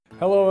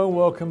Hello and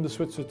welcome to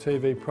Switzer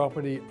TV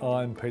Property.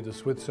 I'm Peter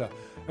Switzer.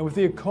 And with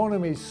the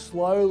economy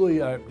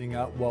slowly opening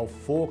up while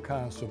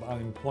forecasts of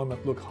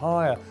unemployment look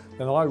higher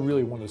than I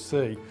really want to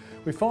see,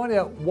 we find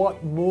out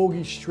what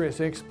mortgage stress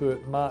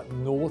expert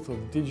Martin North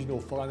of Digital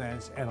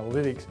Finance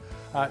Analytics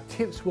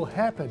tips will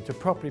happen to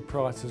property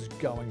prices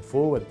going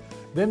forward.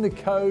 Then the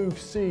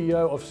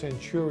co-CEO of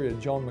Centuria,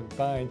 John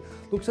McBain,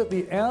 looks at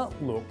the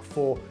outlook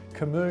for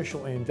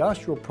commercial and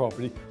industrial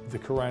property, with the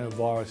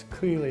coronavirus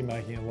clearly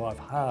making life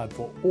hard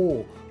for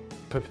all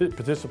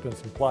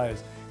participants and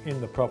players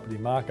in the property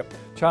market.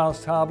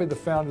 Charles Tarbey, the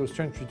founder of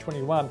Century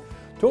 21,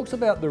 talks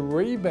about the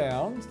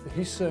rebound that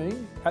he's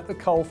seeing at the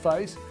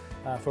coalface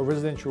for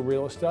residential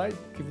real estate,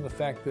 given the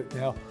fact that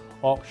now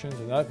auctions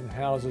and open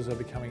houses are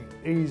becoming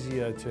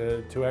easier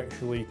to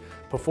actually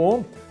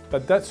perform.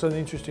 But that's an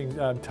interesting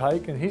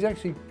take, and he's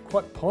actually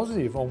quite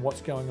positive on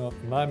what's going on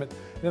at the moment.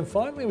 And then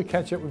finally we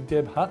catch up with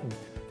Deb Hutton,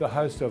 the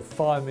host of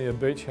Find Me a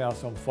Beach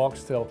House on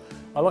Foxtel.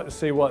 I'd like to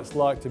see what it's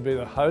like to be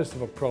the host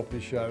of a property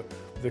show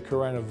with the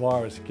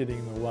coronavirus getting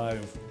in the way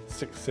of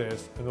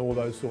success and all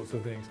those sorts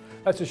of things.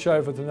 That's the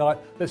show for tonight.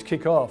 Let's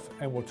kick off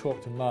and we'll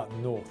talk to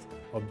Martin North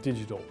of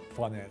Digital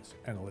Finance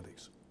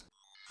Analytics.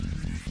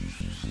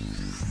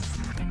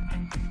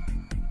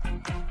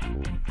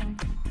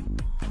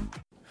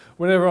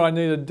 Whenever I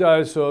need a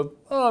dose of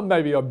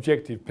maybe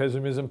objective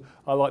pessimism,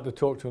 I like to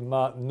talk to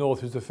Martin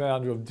North, who's the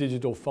founder of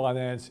Digital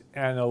Finance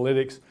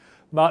Analytics.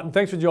 Martin,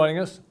 thanks for joining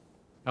us.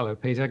 Hello,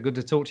 Peter. Good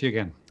to talk to you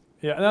again.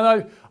 Yeah,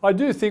 and I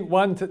do think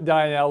one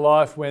day in our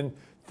life when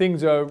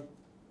things are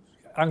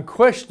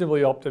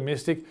unquestionably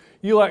optimistic,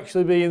 you'll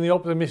actually be in the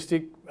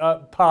optimistic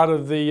part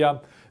of the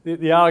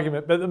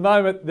argument. But at the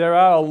moment, there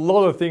are a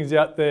lot of things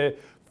out there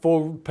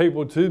for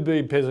people to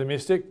be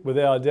pessimistic,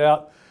 without a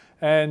doubt.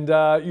 And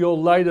your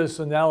latest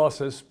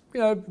analysis,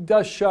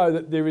 does show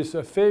that there is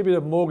a fair bit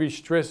of mortgage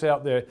stress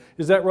out there.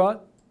 Is that right?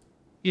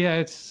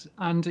 Yeah,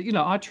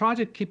 I try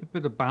to keep a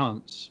bit of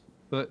balance,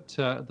 but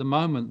at the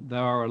moment there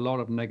are a lot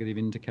of negative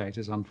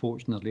indicators,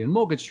 unfortunately. And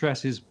mortgage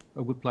stress is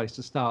a good place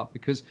to start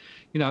because,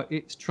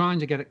 it's trying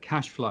to get at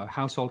cash flow,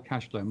 household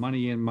cash flow,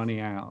 money in, money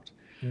out.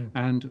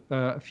 And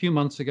a few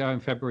months ago in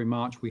February,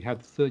 March, we had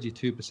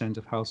 32%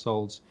 of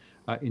households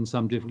in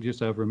some difficulty,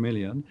 just over 1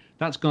 million.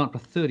 That's gone up to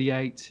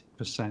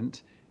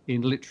 38%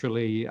 in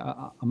literally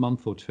a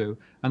month or two.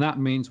 And that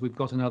means we've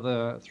got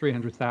another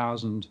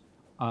 300,000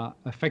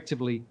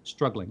 effectively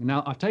struggling.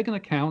 Now, I've taken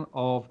account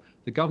of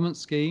the government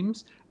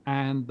schemes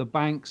and the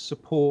bank's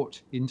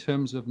support in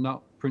terms of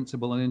not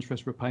principal and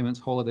interest repayments,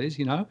 holidays,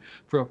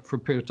 for a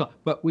period of time.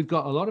 But we've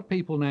got a lot of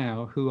people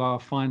now who are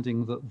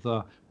finding that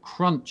the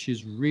crunch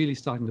is really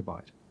starting to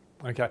bite.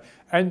 Okay.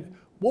 And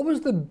what was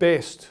the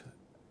best,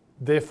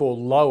 therefore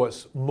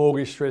lowest,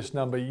 mortgage stress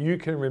number you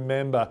can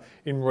remember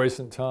in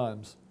recent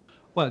times?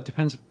 Well, it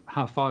depends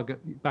how far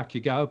back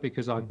you go,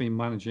 because I've been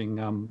managing,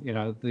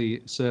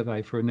 the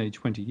survey for nearly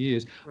 20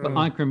 years. But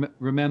I can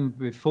remember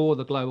before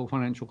the global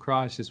financial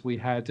crisis, we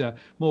had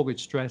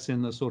mortgage stress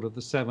in the sort of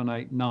the 7,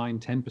 8, 9,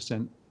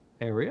 10%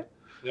 area.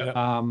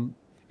 Yeah.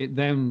 It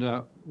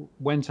then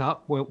went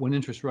up when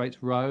interest rates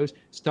rose,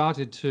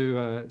 started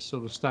to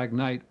sort of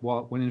stagnate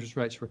when interest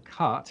rates were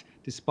cut,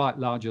 despite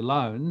larger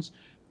loans,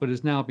 but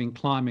has now been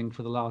climbing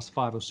for the last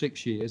 5 or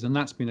 6 years. And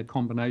that's been a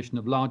combination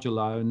of larger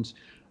loans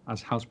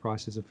as house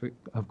prices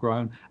have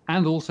grown,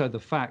 and also the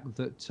fact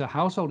that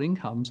household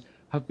incomes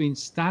have been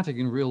static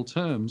in real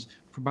terms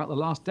for about the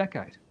last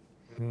decade.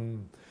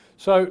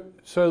 So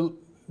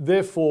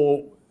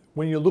therefore,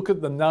 when you look at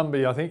the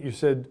number, I think you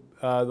said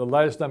the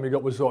latest number you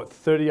got was what,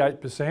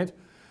 38%?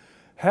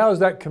 How does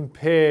that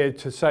compare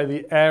to, say,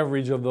 the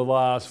average of the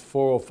last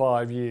 4 or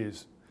 5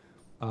 years?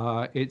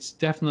 It's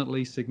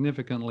definitely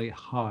significantly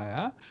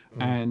higher,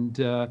 and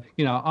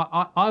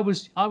I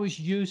was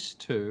used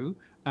to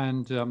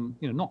and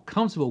not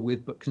comfortable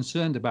with, but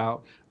concerned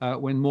about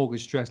when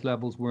mortgage stress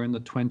levels were in the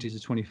 20 to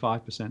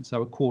 25%,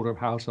 so a quarter of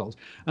households.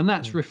 And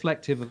that's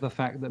reflective of the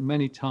fact that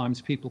many times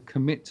people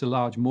commit to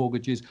large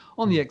mortgages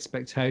on the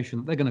expectation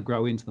that they're going to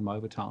grow into them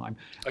over time.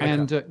 Okay.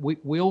 And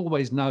we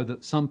always know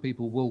that some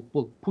people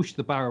will push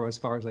the barrow as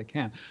far as they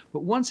can.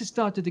 But once it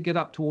started to get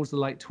up towards the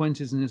late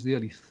 20s and into the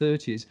early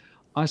 30s,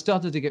 I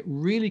started to get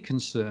really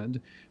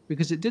concerned,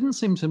 because it didn't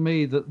seem to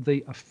me that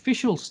the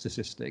official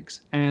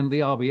statistics and the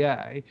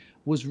RBA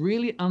was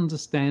really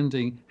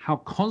understanding how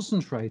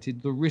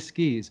concentrated the risk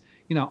is.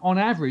 On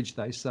average,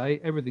 they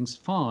say everything's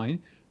fine.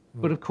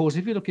 But of course,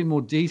 if you look in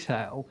more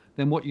detail,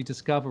 then what you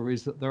discover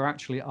is that there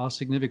actually are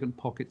significant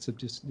pockets of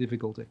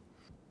difficulty.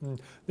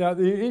 Now,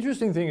 the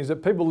interesting thing is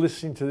that people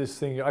listening to this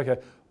think, okay,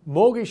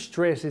 mortgage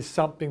stress is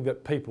something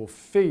that people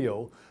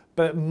feel,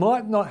 but it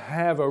might not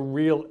have a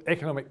real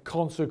economic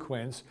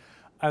consequence.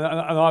 And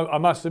I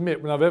must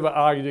admit, when I've ever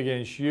argued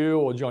against you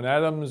or John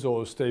Adams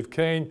or Steve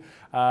Keen,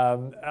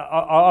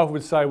 I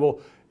would say, well,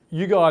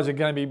 you guys are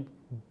going to be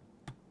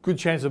good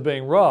chance of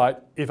being right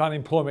if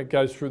unemployment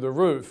goes through the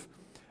roof.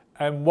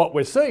 And what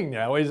we're seeing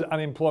now is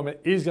unemployment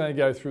is going to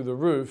go through the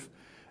roof.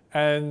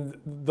 And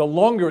the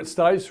longer it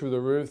stays through the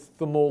roof,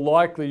 the more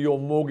likely your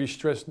mortgage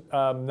stress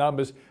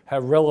numbers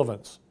have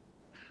relevance.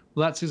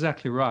 Well, that's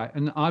exactly right.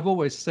 And I've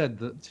always said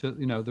that,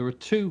 there are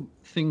two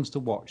things to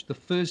watch. The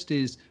first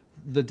is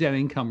the debt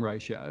income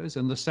ratios,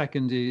 and the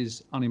second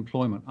is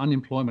unemployment.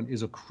 Unemployment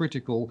is a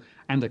critical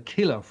and a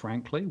killer,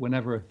 frankly,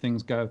 whenever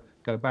things go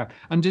bad.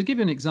 And to give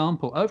you an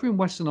example, over in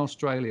Western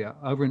Australia,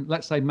 over in,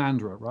 let's say,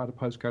 Mandurah, right, a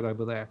postcode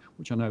over there,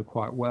 which I know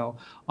quite well,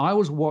 I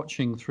was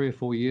watching 3 or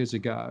 4 years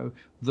ago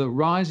the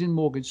rise in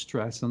mortgage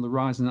stress and the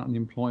rise in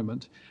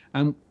unemployment.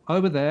 And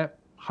over there,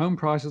 home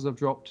prices have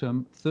dropped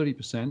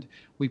 30%.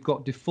 We've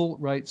got default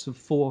rates of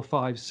 4,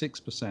 5,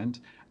 6%,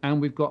 and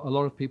we've got a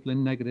lot of people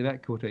in negative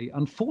equity.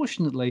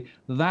 Unfortunately,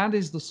 that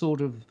is the sort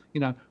of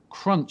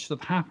crunch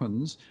that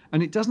happens,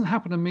 and it doesn't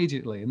happen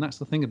immediately. And that's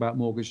the thing about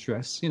mortgage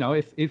stress.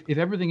 If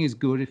everything is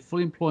good, if full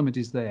employment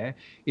is there,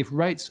 if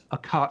rates are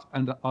cut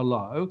and are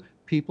low,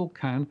 people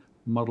can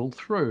muddle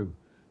through.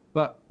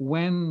 But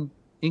when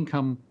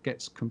income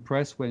gets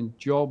compressed, when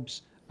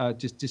jobs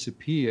just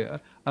disappear,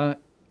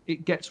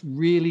 it gets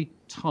really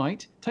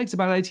tight. It takes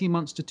about 18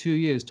 months to 2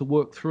 years to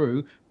work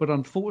through. But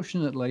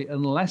unfortunately,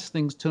 unless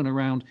things turn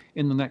around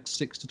in the next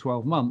 6 to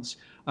 12 months,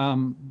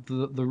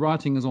 the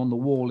writing is on the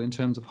wall in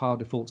terms of hard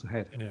defaults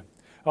ahead. Yeah.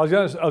 I was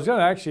going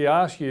to actually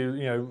ask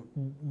you,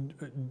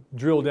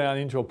 drill down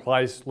into a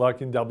place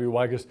like in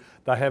WA, because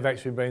they have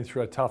actually been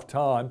through a tough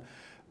time.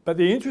 But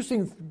the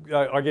interesting,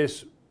 I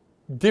guess,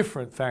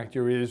 different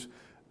factor is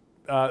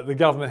the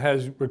government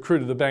has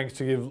recruited the banks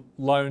to give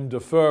loan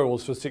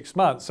deferrals for 6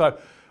 months. So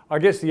I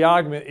guess the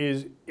argument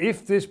is,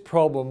 if this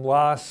problem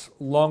lasts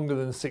longer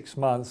than 6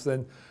 months,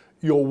 then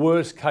your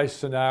worst case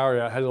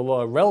scenario has a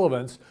lot of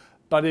relevance.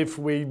 But if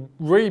we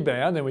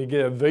rebound and we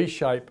get a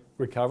V-shaped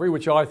recovery,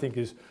 which I think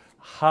is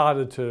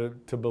harder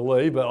to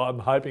believe, but I'm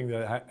hoping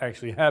that it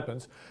actually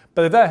happens.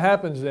 But if that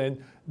happens,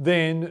 then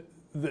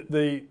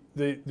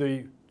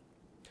the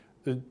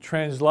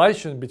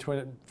translation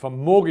from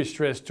mortgage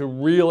stress to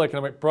real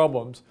economic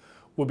problems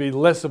will be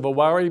less of a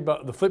worry.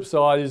 But the flip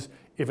side is,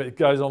 if it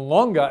goes on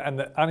longer and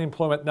the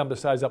unemployment number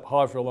stays up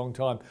high for a long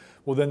time,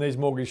 well, then these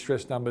mortgage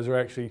stress numbers are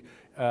actually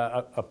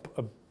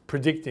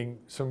predicting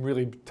some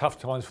really tough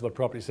times for the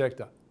property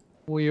sector.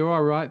 Well, you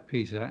are right,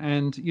 Peter.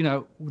 And,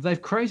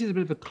 they've created a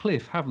bit of a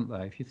cliff, haven't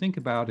they? If you think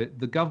about it,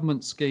 the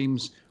government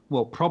schemes,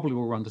 well, probably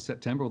will run to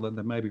September, although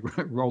they maybe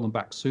roll them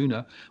back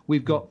sooner.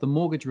 We've got the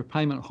mortgage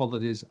repayment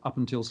holidays up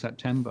until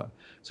September.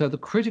 So the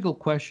critical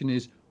question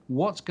is,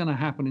 what's going to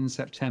happen in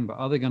September?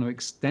 Are they going to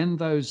extend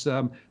those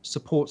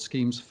support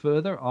schemes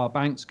further? Are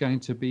banks going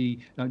to be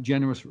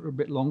generous for a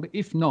bit longer?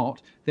 If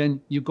not, then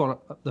you've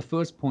got the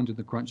first point of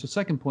the crunch. The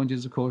second point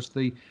is, of course,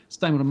 the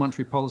Statement of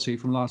Monetary Policy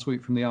from last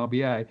week from the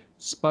RBA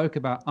spoke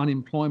about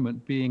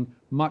unemployment being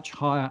much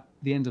higher at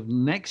the end of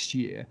next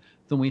year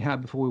than we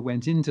had before we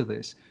went into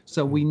this.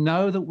 So we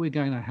know that we're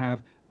going to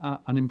have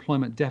an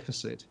employment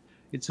deficit.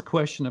 It's a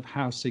question of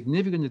how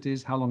significant it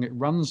is, how long it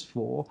runs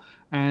for,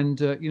 and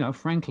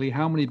frankly,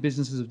 how many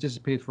businesses have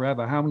disappeared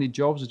forever, how many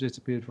jobs have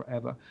disappeared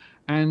forever.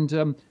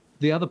 And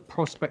the other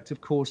prospect,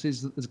 of course,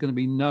 is that there's going to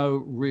be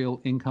no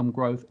real income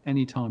growth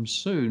anytime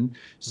soon.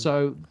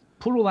 So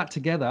put all that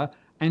together,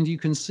 and you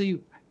can see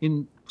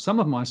in some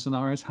of my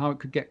scenarios how it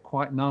could get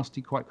quite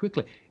nasty quite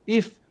quickly.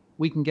 If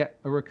we can get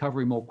a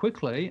recovery more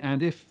quickly,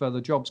 and if the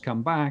jobs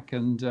come back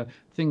and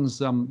things,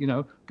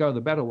 go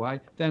the better way,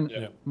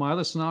 then my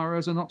other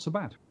scenarios are not so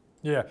bad.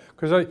 Yeah,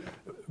 because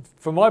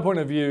from my point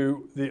of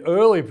view, the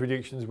early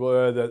predictions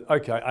were that,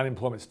 okay,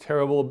 unemployment's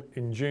terrible,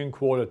 in June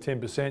quarter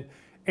 10%,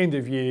 end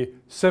of year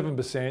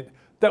 7%.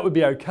 That would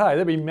be okay.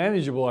 That'd be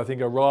manageable, I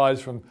think, a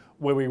rise from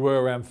where we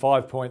were around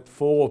 5.4%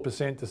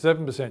 to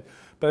 7%.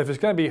 But if it's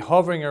going to be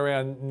hovering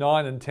around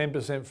 9 and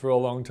 10% for a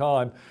long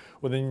time,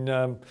 well, then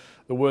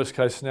the worst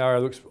case scenario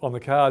looks on the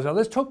cards. Now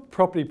let's talk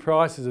property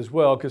prices as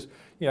well, because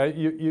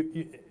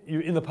you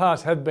in the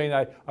past have been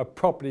a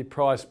property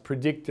price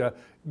predictor,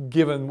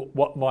 given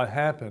what might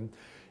happen.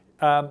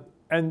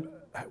 And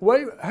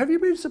have you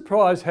been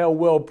surprised how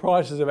well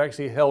prices have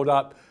actually held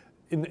up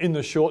in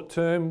the short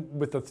term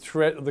with the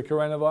threat of the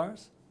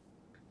coronavirus?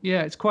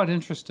 Yeah, it's quite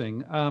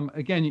interesting.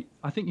 Again,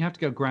 I think you have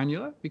to go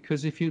granular,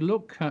 because if you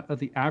look at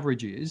the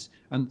averages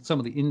and some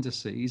of the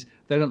indices,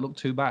 they don't look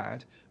too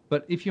bad.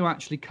 But if you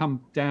actually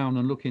come down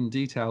and look in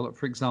detail at,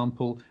 for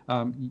example,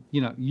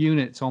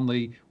 units on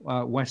the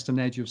western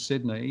edge of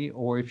Sydney,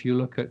 or if you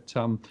look at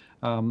some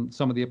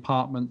of the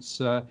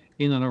apartments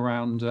in and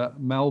around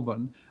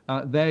Melbourne,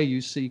 there you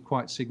see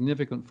quite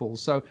significant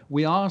falls. So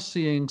we are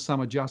seeing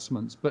some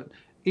adjustments, but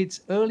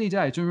it's early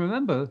days. And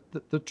remember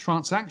that the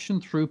transaction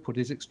throughput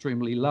is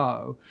extremely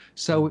low.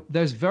 So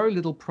there's very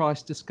little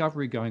price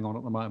discovery going on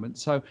at the moment.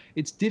 So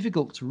it's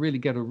difficult to really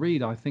get a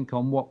read, I think,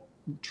 on what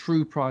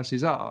true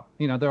prices are.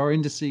 There are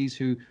indices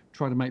who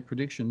try to make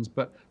predictions,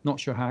 but not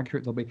sure how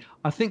accurate they'll be.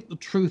 I think the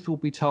truth will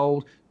be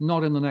told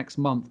not in the next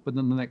month, but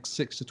in the next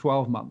 6 to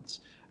 12 months.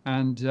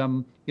 And,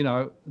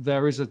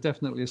 there is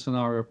definitely a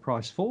scenario of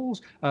price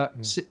falls.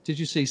 Did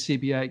you see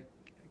CBA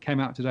came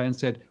out today and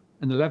said,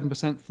 an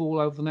 11% fall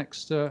over the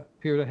next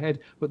period ahead,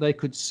 but they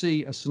could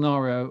see a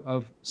scenario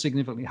of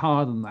significantly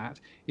higher than that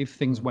if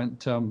things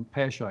went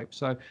pear-shaped.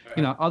 So,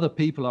 other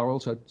people are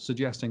also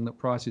suggesting that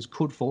prices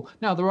could fall.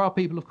 Now, there are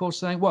people, of course,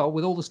 saying, well,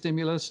 with all the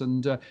stimulus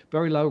and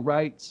very low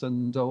rates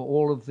and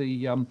all of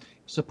the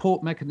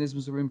support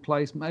mechanisms are in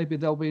place, maybe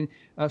they'll be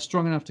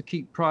strong enough to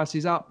keep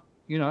prices up,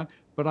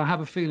 but I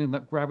have a feeling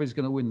that gravity's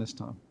going to win this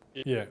time.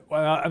 Yeah,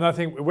 well, and I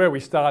think where we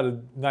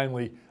started,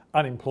 namely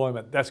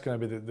unemployment, that's going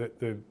to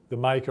be the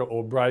maker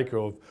or breaker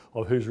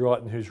of who's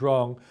right and who's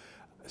wrong.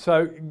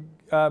 So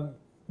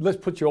let's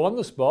put you on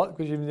the spot,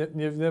 because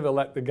you've never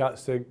lacked the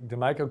guts to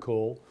make a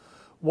call.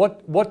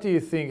 What do you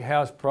think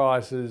house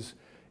prices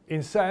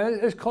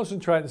let's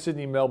concentrate in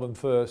Sydney and Melbourne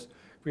first,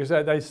 because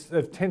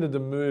they've tended to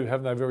move,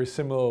 haven't they, very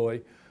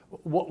similarly.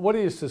 What do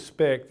you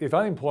suspect, if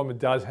unemployment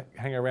does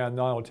hang around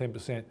 9 or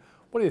 10%,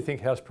 what do you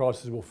think house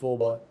prices will fall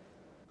by?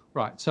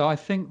 Right, so I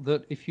think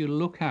that if you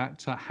look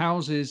at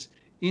houses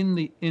in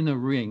the inner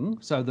ring,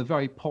 so the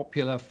very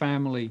popular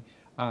family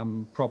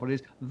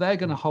properties, they're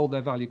going to hold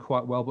their value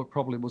quite well, but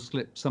probably will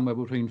slip somewhere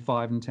between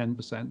 5 and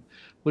 10%.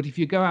 But if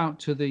you go out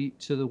to the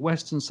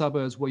western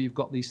suburbs, where you've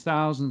got these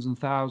thousands and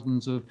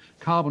thousands of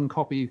carbon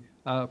copy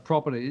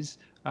properties,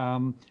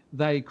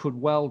 they could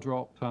well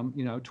drop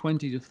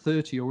 20 to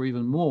 30 or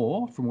even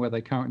more from where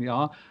they currently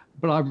are.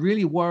 But I'm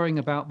really worrying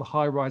about the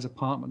high-rise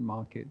apartment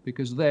market,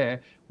 because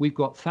there we've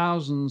got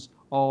thousands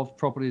of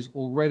properties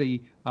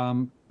already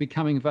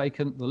becoming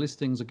vacant. The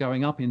listings are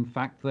going up, in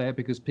fact, there,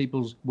 because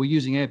people were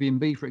using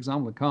Airbnb, for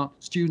example.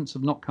 Students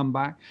have not come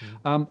back.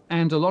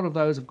 And a lot of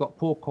those have got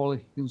poor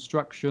quality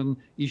construction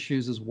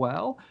issues as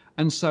well.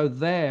 And so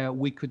there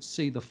we could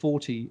see the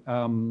 40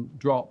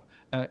 drop,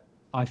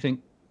 I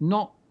think,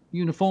 not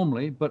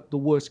uniformly, but the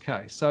worst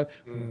case. So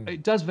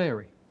it does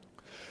vary.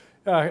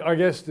 I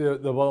guess the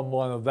bottom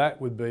line of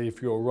that would be,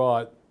 if you're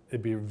right,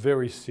 it'd be a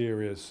very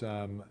serious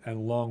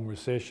and long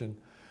recession.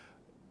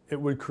 It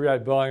would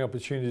create buying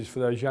opportunities for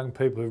those young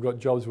people who've got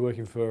jobs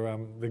working for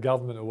the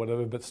government or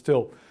whatever, but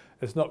still,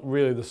 it's not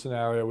really the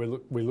scenario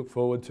we look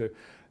forward to.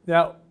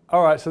 Now,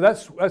 all right, so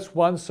that's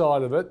one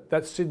side of it.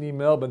 That's Sydney,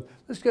 Melbourne.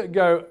 Let's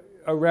go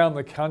around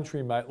the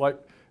country, mate. Like,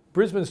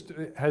 Brisbane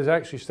has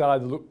actually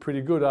started to look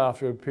pretty good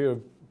after a period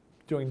of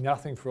doing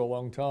nothing for a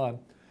long time.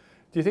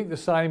 Do you think the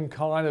same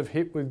kind of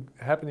hit would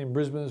happen in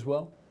Brisbane as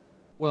well?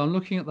 Well, I'm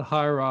looking at the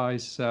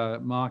high-rise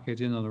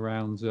market in and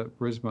around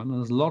Brisbane, and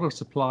there's a lot of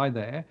supply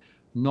there,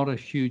 not a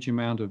huge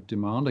amount of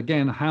demand.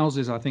 Again,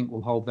 houses, I think,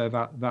 will hold their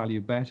value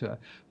better.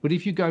 But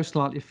if you go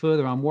slightly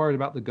further, I'm worried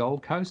about the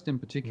Gold Coast in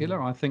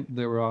particular. I think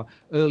there are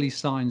early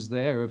signs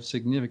there of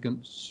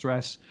significant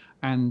stress,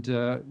 and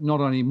not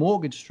only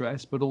mortgage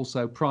stress, but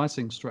also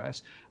pricing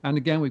stress. And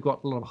again, we've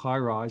got a lot of high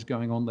rise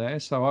going on there,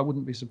 so I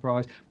wouldn't be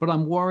surprised. But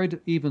I'm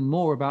worried even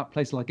more about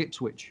places like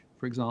Ipswich,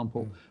 for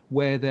example,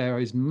 where there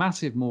is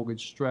massive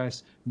mortgage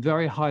stress,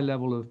 very high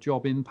level of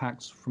job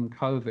impacts from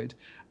COVID.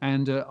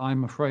 And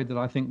I'm afraid that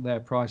I think their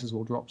prices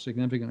will drop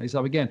significantly.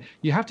 So again,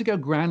 you have to go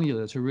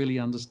granular to really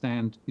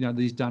understand,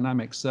 these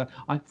dynamics.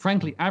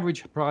 Frankly,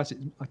 average prices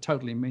are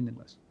totally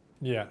meaningless.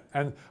 Yeah,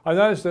 and I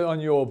noticed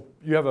that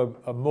you have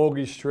a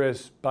mortgage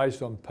stress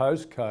based on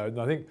postcode,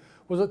 and I think,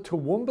 was it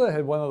Toowoomba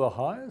had one of the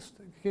highest?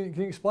 Can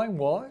you explain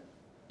why?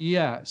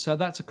 Yeah, so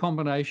that's a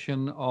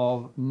combination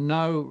of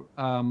no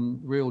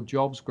real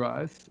jobs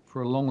growth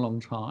for a long, long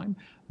time.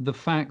 The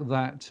fact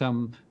that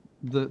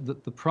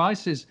the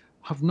prices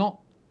have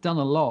not done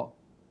a lot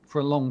for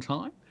a long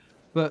time,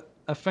 but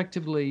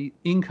effectively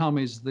income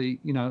is the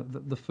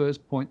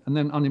first point, and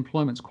then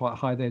unemployment's quite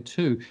high there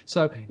too.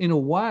 So in a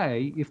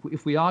way,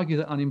 if we argue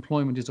that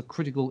unemployment is a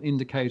critical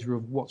indicator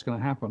of what's going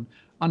to happen,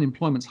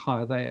 unemployment's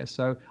higher there.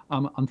 So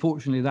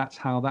unfortunately, that's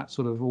how that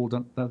sort of all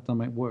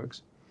dynamic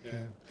works.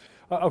 Yeah.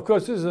 Of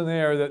course, this is an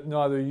area that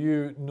neither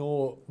you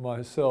nor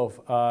myself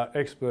are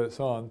experts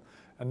on,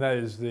 and that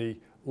is the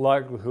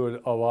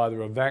likelihood of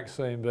either a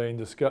vaccine being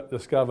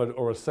discovered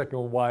or a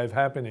second wave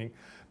happening.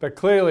 But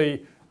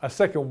clearly, a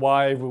second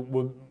wave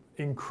would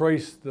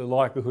increase the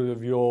likelihood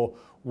of your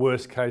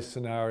worst case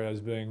scenarios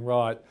being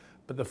right.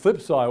 But the flip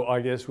side, I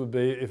guess, would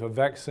be if a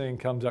vaccine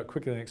comes up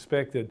quicker than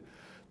expected,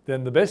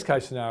 then the best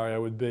case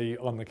scenario would be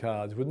on the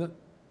cards, wouldn't it?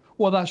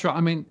 Well, that's right.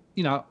 I mean,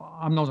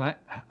 I'm not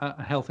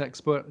a health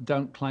expert,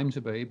 don't claim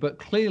to be, but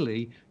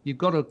clearly you've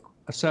got to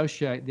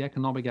associate the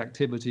economic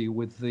activity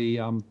with the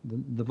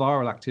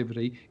viral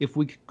activity. If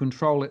we can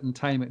control it and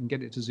tame it and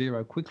get it to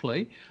zero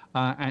quickly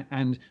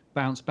and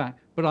bounce back.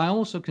 But I'm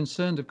also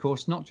concerned, of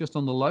course, not just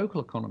on the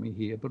local economy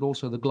here, but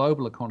also the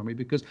global economy,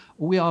 because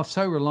we are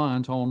so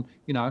reliant on,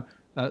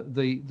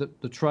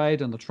 the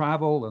trade and the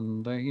travel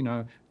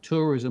and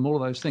tourism, all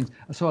of those things.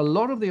 So a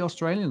lot of the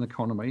Australian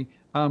economy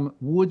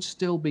would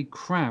still be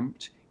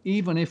cramped,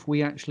 even if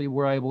we actually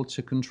were able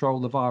to control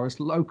the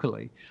virus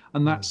locally.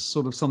 And that's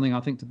sort of something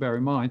I think to bear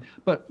in mind.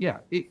 But yeah,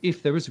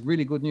 if there is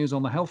really good news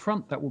on the health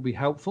front, that will be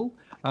helpful.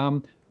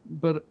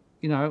 But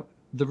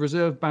the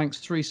Reserve Bank's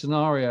three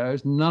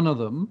scenarios, none of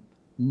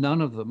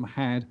them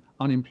had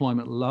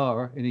unemployment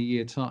lower in a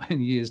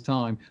year's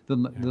time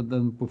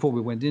than before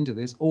we went into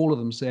this, all of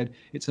them said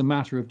it's a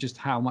matter of just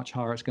how much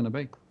higher it's going to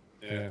be.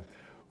 Yeah.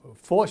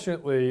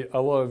 Fortunately,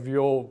 a lot of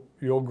your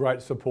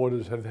great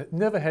supporters have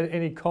never had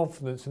any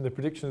confidence in the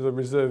predictions of the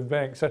Reserve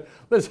Bank. So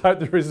let's hope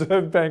the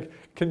Reserve Bank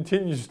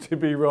continues to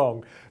be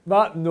wrong.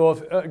 Martin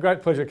North, a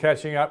great pleasure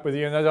catching up with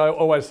you. And as I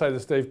always say to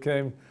Steve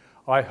Keen,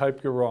 I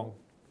hope you're wrong.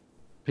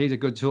 Peter,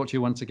 good to talk to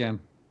you once again.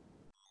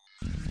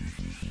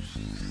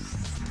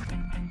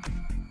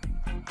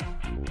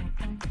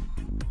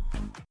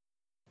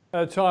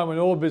 At a time when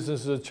all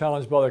businesses are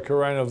challenged by the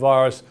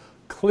coronavirus,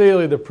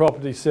 clearly the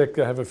property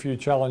sector have a few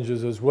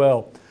challenges as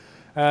well.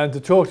 And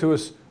to talk to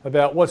us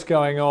about what's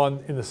going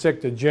on in the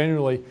sector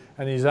generally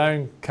and his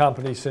own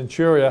company,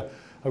 Centuria,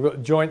 I've got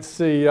the joint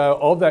CEO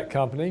of that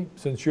company,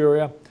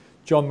 Centuria,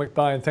 John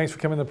McBain. Thanks for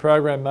coming to the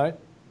program, mate.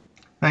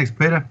 Thanks,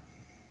 Peter.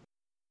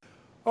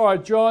 All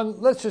right,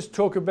 John, let's just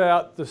talk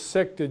about the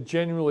sector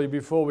generally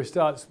before we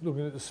start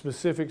looking at the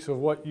specifics of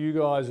what you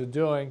guys are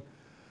doing.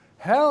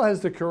 How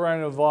has the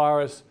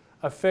coronavirus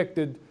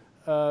affected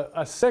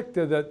a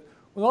sector that,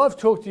 when I've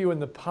talked to you in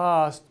the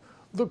past,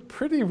 looked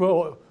pretty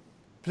well,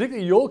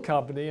 particularly your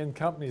company and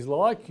companies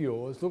like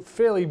yours, looked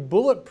fairly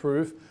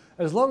bulletproof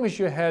as long as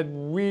you had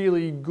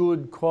really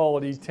good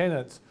quality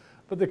tenants.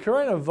 But the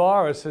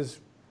coronavirus has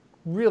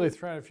really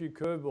thrown a few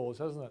curveballs,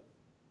 hasn't it?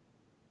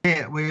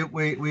 Yeah,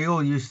 we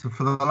all used to,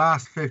 for the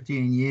last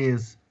 15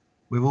 years,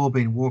 we've all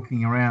been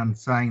walking around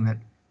saying that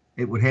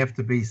it would have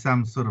to be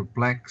some sort of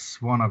black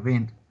swan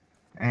event.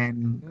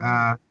 And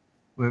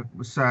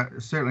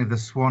certainly the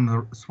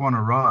swan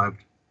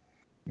arrived.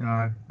 You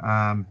know,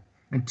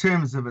 in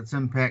terms of its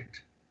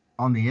impact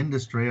on the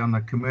industry, on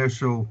the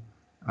commercial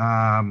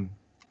and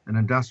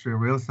industrial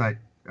real estate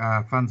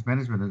funds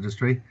management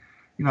industry,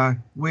 you know,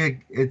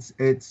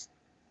 it's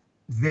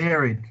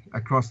varied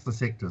across the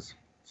sectors.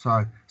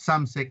 So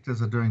some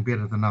sectors are doing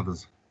better than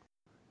others.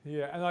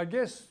 Yeah, and I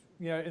guess,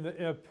 you know, in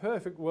a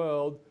perfect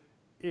world,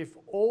 if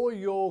all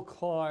your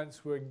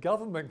clients were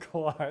government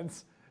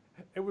clients,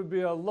 it would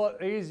be a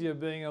lot easier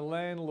being a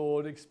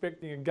landlord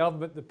expecting a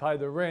government to pay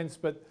the rents,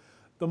 but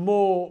the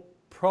more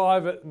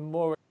private and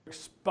more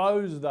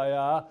exposed they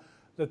are,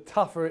 the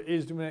tougher it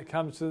is when it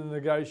comes to the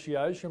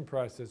negotiation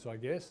process, I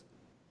guess.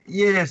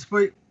 Yes,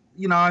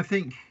 I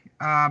think,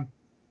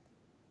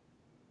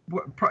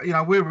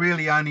 we're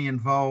really only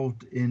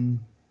involved in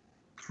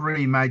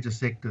three major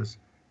sectors: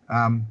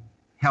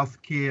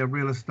 healthcare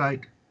real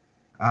estate,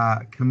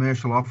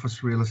 commercial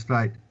office real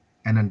estate,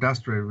 and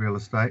industrial real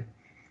estate.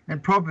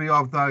 And probably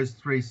of those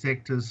three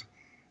sectors,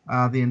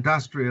 the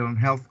industrial and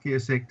healthcare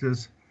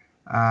sectors,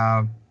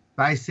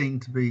 they seem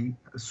to be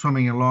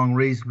swimming along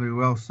reasonably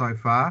well so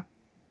far.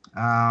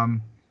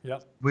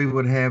 Yep. We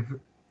would have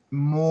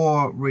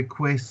more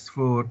requests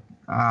for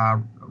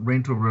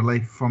rental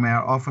relief from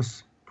our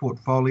office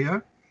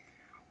portfolio.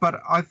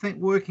 But I think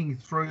working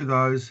through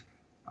those,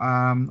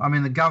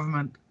 the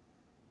government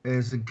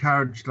has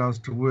encouraged us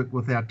to work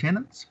with our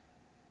tenants,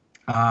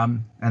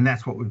 and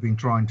that's what we've been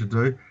trying to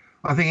do.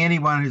 I think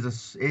anyone who's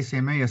a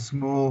SME,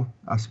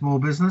 a small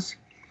business,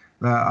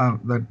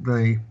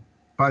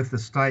 both the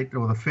state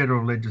or the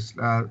federal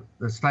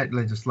the state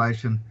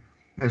legislation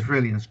has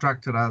really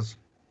instructed us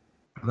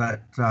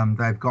that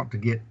they've got to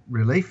get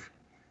relief,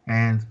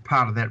 and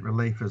part of that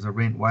relief is a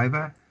rent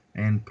waiver,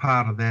 and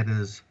part of that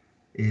is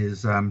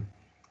some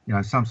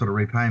sort of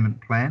repayment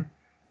plan.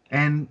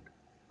 And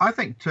I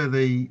think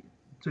to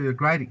a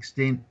great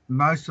extent,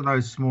 most of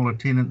those smaller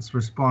tenants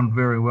respond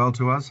very well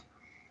to us.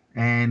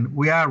 And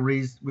we are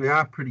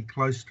pretty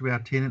close to our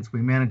tenants.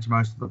 We manage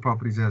most of the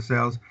properties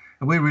ourselves,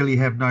 and we really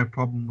have no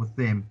problem with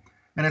them.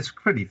 And it's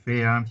pretty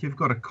fair. If you've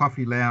got a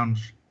coffee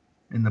lounge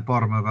in the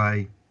bottom of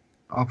a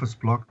office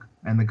block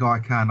and the guy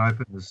can't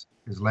open his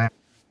lounge,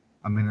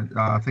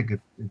 I think it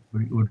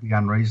would be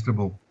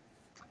unreasonable.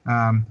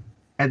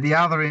 At the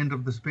other end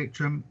of the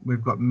spectrum,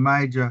 we've got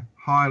major,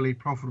 highly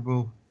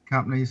profitable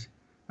companies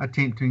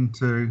attempting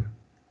to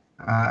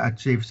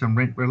achieve some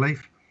rent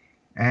relief,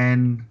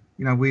 and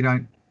we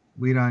don't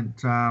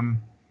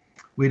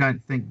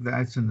think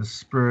that's in the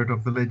spirit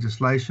of the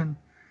legislation.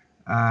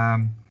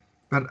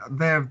 But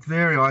they're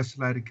very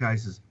isolated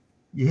cases.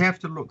 You have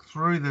to look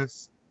through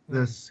this.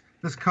 This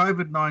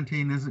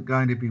COVID-19 isn't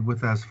going to be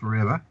with us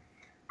forever,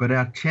 but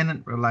our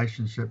tenant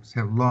relationships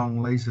have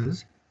long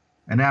leases,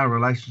 and our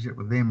relationship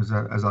with them is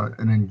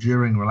an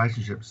enduring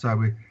relationship. So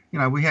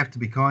we have to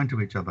be kind to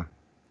each other.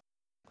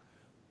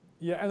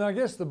 Yeah, and I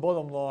guess the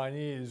bottom line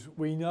is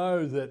we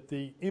know that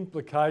the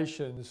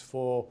implications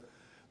for,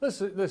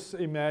 let's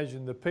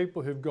imagine the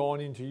people who've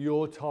gone into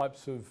your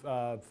types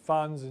of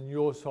funds and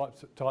your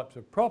types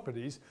of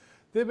properties,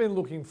 they've been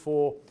looking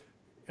for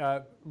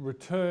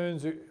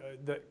returns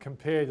that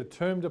compare to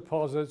term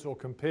deposits or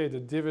compare to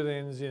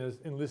dividends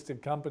in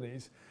listed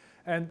companies.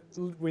 And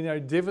we know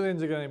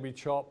dividends are going to be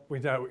chopped, we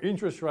know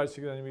interest rates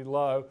are going to be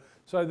low,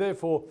 so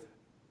therefore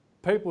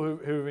people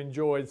who've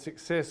enjoyed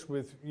success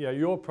with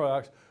your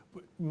products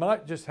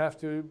might just have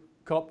to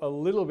cop a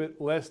little bit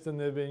less than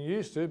they've been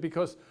used to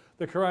because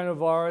the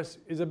coronavirus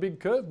is a big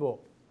curveball.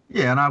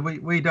 Yeah, no,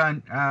 we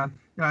don't.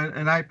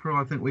 In April,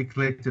 I think we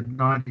collected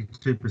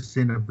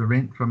 92% of the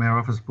rent from our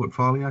office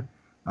portfolio,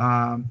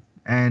 but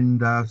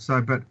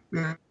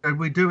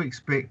we do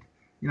expect,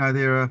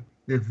 there's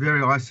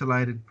very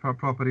isolated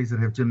properties that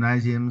have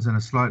gymnasiums and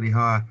a slightly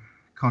higher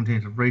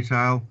content of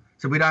retail.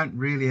 So we don't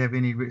really have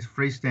any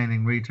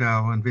freestanding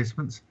retail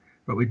investments,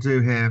 but we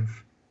do have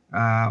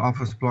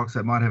office blocks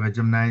that might have a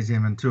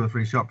gymnasium and 2 or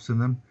 3 shops in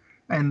them.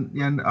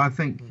 And I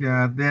think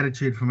the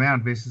attitude from our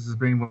investors has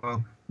been,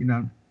 well,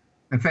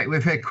 in fact,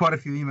 we've had quite a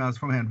few emails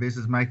from our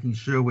investors making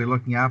sure we're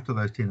looking after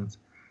those tenants.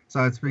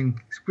 So it's been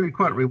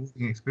quite a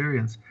rewarding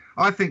experience.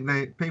 I think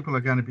that people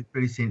are going to be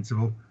pretty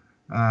sensible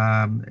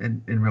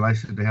in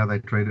relation to how they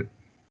treat it.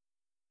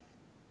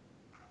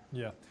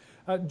 Yeah.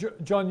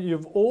 John,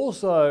 you've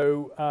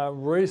also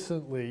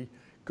recently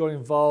got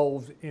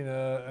involved in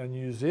a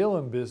New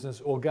Zealand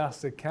business,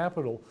 Augusta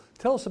Capital.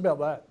 Tell us about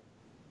that.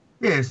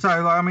 Yeah, so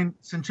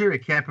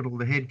Centuria Capital,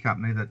 the head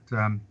company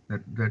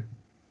that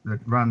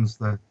runs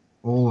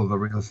all of the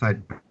real estate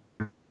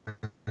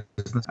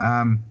business.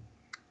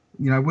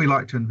 We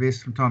like to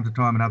invest from time to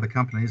time in other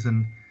companies,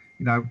 and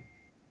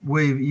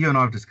you and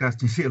I have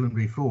discussed New Zealand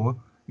before.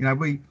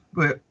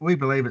 We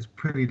believe it's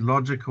pretty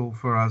logical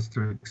for us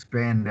to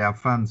expand our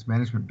funds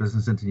management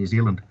business into New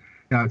Zealand.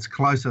 It's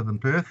closer than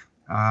Perth.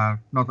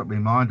 Not that we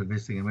mind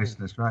investing in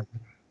Western Australia,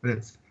 but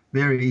it's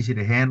very easy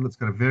to handle. It's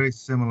got a very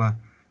similar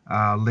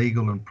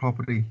legal and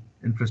property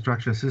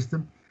infrastructure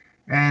system.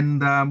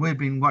 And we've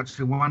been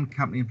watching one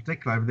company in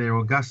particular over there,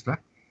 Augusta.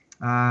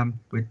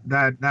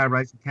 They're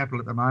raising capital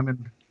at the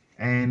moment,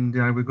 and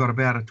we've got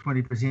about a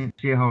 20%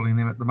 shareholding in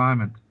them at the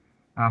moment.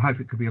 I hope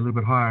it could be a little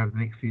bit higher over the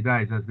next few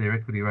days as their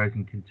equity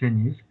raising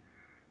continues.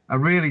 A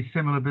really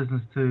similar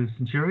business to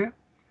Centuria.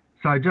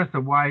 So just a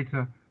way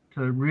to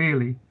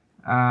really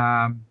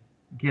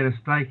get a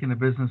stake in a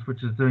business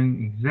which is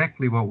doing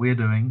exactly what we're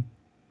doing,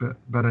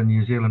 but in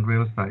New Zealand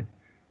real estate.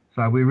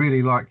 So we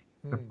really like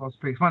the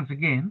prospects. Once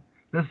again,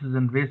 this is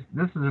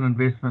an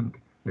investment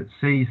that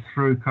sees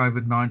through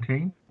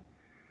COVID-19.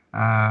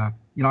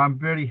 I'm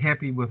very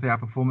happy with our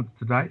performance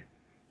to date.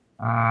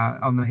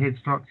 On the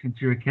headstock,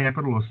 Centuria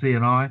Capital or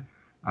CNI,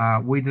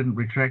 we didn't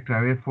retract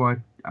our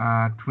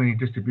FY20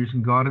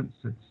 distribution guidance.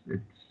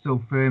 It's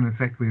still firm. In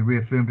fact, we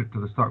reaffirmed it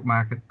to the stock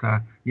market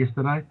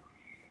yesterday.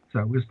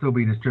 So we'll still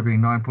be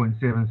distributing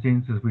 9.7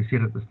 cents as we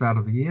said at the start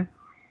of the year.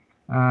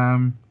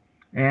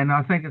 And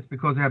I think it's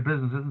because our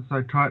business isn't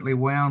so tightly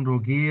wound or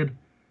geared.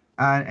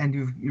 And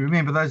you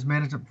remember those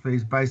management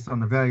fees based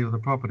on the value of the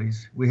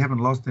properties. We haven't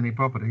lost any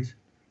properties.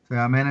 So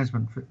our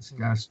management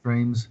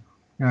streams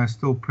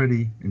still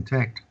pretty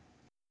intact.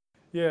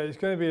 Yeah, it's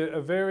going to be a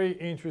very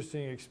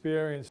interesting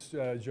experience,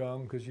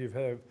 John, because you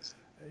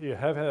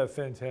have had a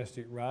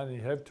fantastic run, and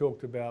you have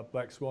talked about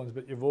black swans,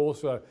 but you've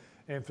also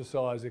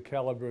emphasised the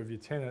calibre of your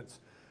tenants.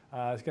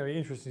 It's going to be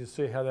interesting to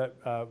see how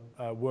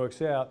that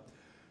works out.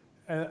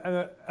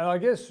 And I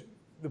guess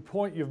the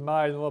point you've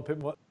made, and a lot of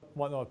people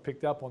might not have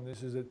picked up on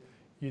this, is that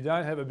you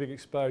don't have a big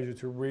exposure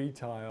to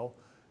retail.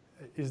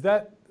 Is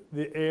that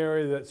the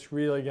area that's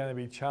really going to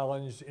be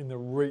challenged in the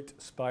REIT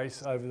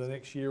space over the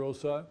next year or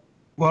so?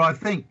 Well, I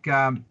think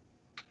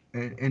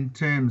in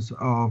terms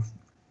of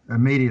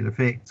immediate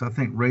effects, I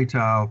think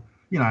retail,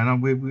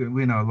 and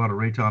we know a lot of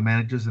retail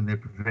managers and they're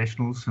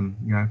professionals, and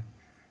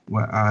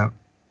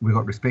we've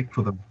got respect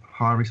for them,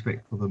 high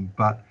respect for them,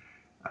 but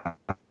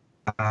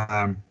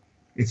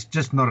it's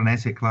just not an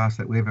asset class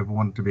that we've ever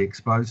wanted to be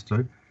exposed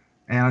to.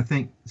 And I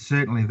think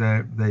certainly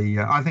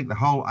I think the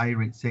whole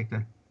AREIT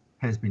sector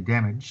has been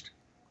damaged.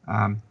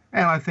 And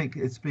I think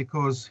it's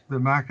because the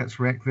markets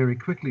react very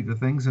quickly to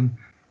things, and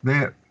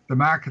the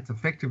market's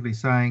effectively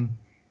saying,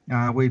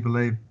 we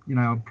believe,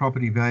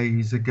 property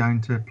values are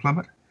going to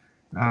plummet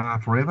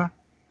forever.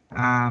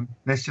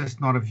 That's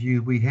just not a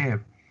view we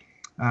have.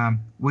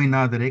 We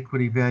know that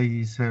equity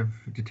values have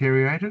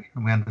deteriorated,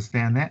 and we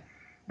understand that.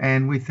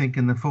 And we think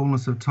in the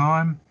fullness of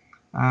time,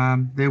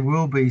 there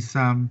will be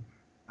some,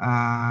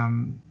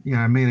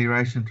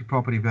 amelioration to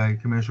property value,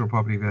 commercial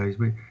property values.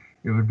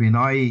 It would be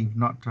naive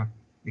not to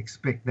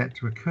expect that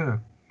to occur.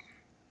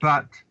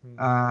 But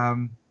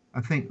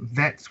I think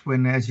that's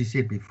when, as you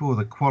said before,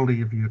 the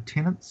quality of your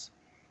tenants,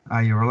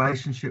 your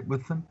relationship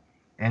with them,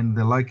 and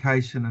the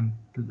location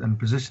and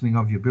positioning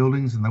of your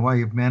buildings and the way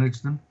you've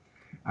managed them,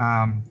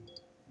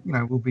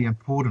 will be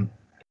important.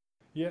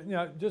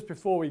 Yeah, just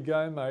before we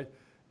go, mate,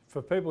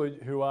 for people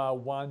who are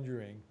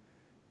wondering,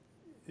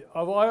 I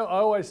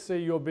always see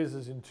your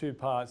business in 2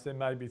 parts. There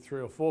may be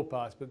 3 or 4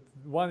 parts, but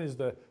one is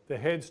the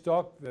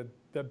headstock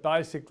that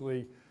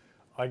basically,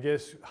 I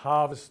guess,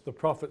 harvests the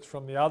profits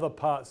from the other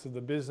parts of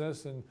the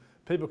business, and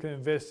people can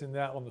invest in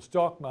that on the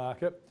stock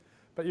market.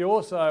 But you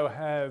also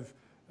have,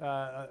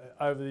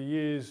 over the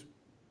years,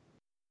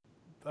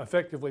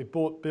 effectively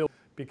built,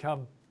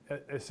 become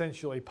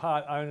essentially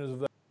part owners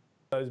of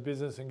those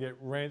businesses and get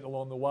rent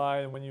along the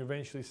way. And when you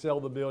eventually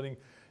sell the building,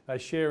 they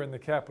share in the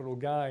capital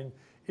gain.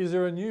 Is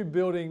there a new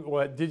building,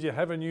 or did you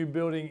have a new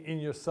building in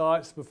your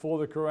sights before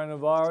the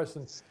coronavirus?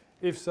 And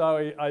if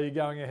so, are you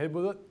going ahead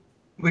with it?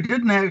 We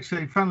didn't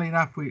actually. Funnily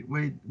enough,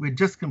 we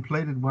just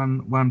completed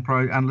one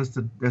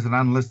unlisted as an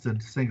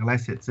unlisted single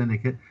asset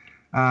syndicate,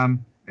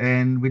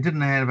 and we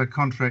didn't have a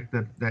contract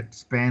that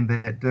spanned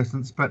that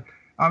distance. But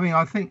I mean,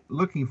 I think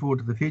looking forward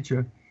to the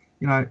future,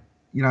 you know,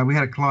 we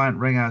had a client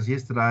ring us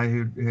yesterday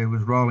who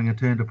was rolling a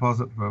term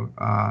deposit for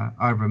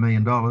over $1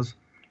 million,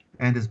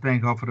 and his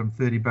bank offered him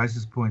 30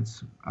 basis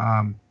points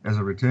as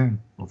a return,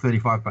 or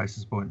 35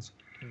 basis points.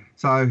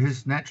 So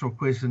his natural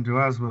question to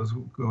us was,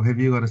 well, have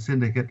you got a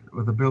syndicate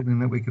with a building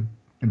that we could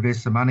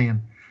invest some money in?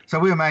 So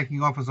we're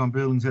making offers on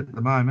buildings at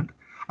the moment.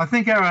 I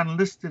think our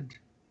unlisted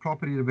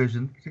property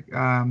division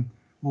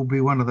will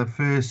be one of the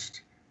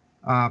first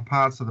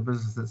parts of the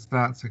business that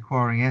starts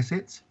acquiring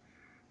assets.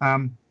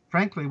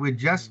 Frankly, we're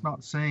just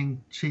not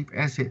seeing cheap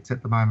assets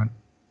at the moment.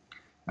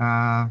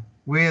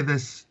 Where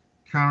this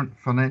current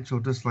financial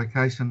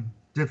dislocation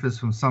differs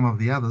from some of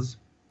the others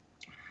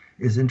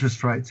is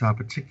interest rates are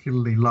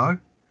particularly low,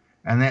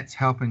 and that's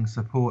helping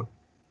support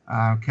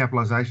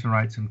capitalisation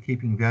rates and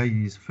keeping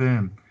values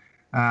firm.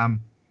 And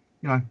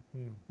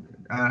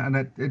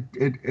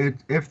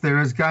if there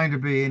is going to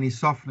be any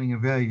softening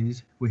of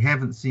values, we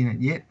haven't seen it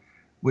yet.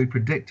 We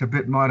predict a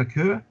bit might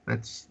occur.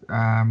 That's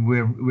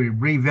we're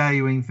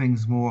revaluing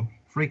things more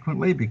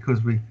frequently because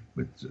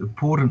it's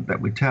important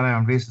that we tell our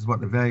investors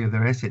what the value of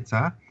their assets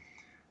are.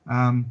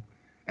 And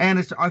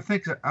I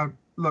think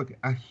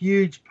a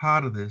huge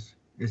part of this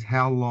is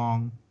how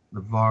long the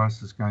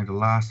virus is going to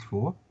last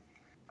for.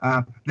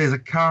 There's a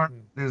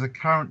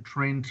current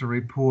trend to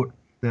report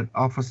that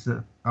office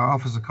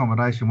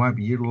accommodation won't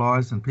be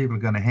utilised and people are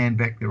going to hand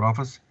back their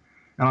office.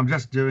 And I'm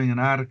just doing an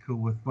article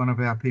with one of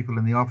our people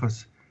in the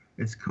office.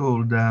 It's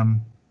called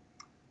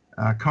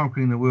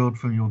Conquering the World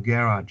from Your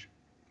Garage.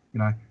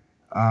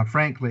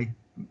 Frankly,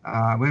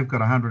 we've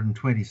got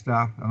 120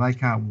 staff and they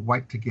can't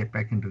wait to get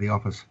back into the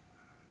office.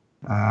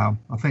 I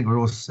think we're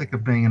all sick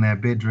of being in our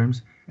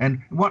bedrooms.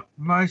 And what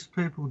most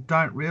people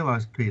don't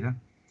realise, Peter,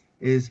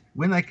 is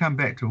when they come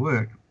back to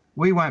work,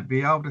 we won't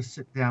be able to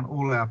sit down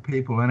all our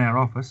people in our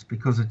office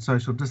because it's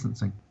social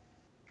distancing.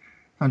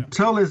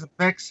 Until there's a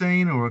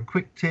vaccine or a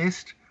quick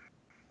test,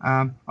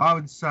 I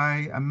would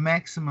say a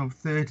maximum of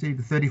 30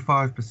 to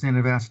 35%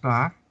 of our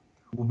staff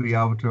will be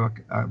able to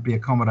be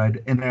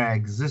accommodated in our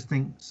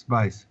existing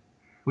space,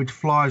 which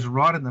flies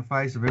right in the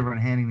face of everyone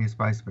handing their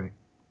space back.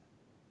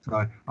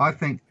 So I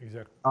think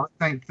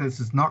this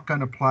is not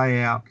going to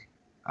play out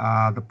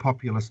the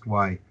populist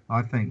way.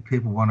 I think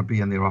people want to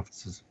be in their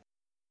offices.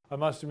 I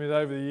must admit,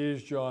 over the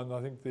years, John,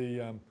 I think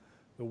the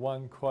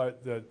one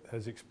quote that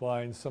has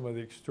explained some of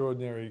the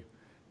extraordinary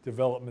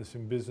developments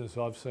in business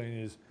I've seen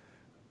is,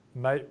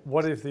 mate,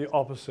 what if the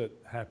opposite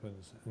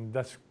happens? And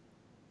that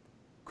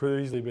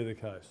could easily be the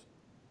case.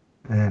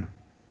 Yeah.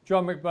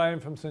 John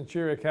McBain from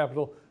Centuria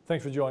Capital,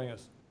 thanks for joining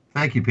us.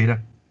 Thank you,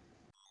 Peter.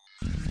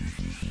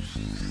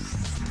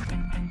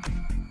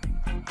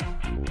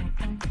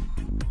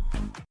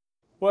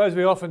 Well, as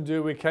we often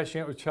do, we're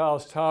catching up with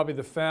Charles Tarbey,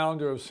 the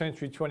founder of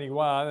Century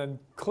 21, and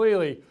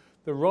clearly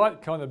the right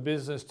kind of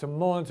business to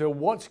monitor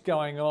what's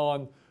going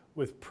on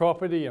with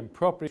property and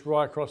properties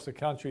right across the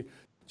country.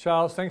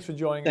 Charles, thanks for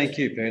joining us. Thank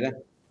you, Peter.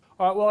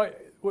 All right,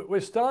 well,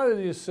 we're starting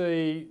to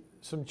see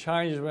some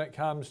changes when it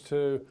comes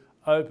to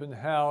open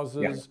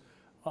houses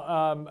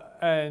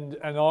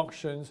and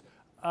auctions.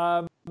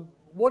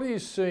 What are you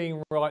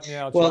seeing right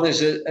now, Charles? Well,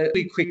 there's a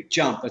really quick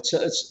jump.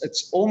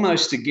 It's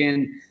almost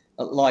again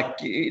like,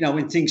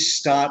 when things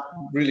start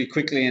really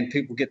quickly and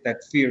people get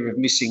that fear of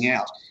missing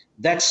out.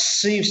 That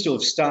seems to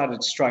have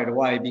started straight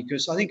away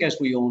because I think, as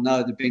we all know,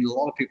 there have been a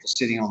lot of people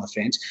sitting on the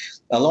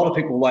fence, a lot of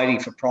people waiting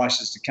for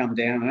prices to come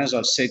down. And as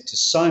I've said to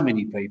so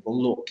many people,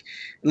 look,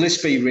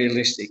 let's be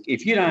realistic.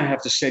 If you don't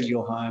have to sell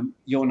your home,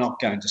 you're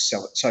not going to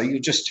sell it. So you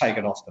just take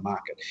it off the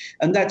market.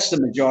 And that's the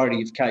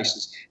majority of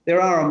cases.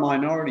 There are a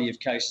minority of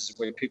cases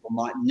where people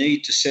might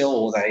need to sell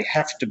or they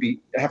have to be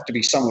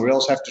somewhere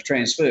else, have to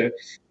transfer,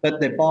 but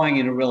they're buying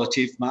in a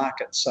relative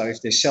market. So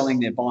if they're selling,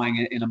 they're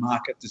buying in a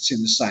market that's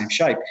in the same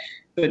shape.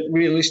 But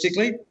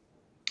realistically,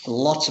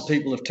 lots of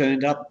people have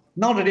turned up,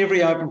 not at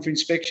every open for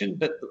inspection,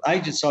 but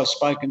agents I've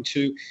spoken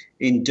to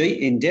in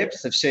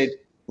depth have said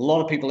a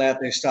lot of people out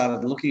there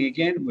started looking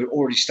again. We've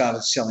already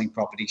started selling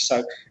property.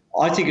 So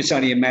I think it's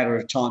only a matter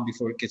of time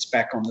before it gets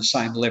back on the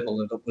same level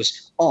that it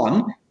was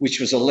on, which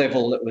was a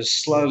level that was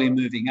slowly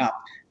moving up.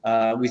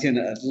 Within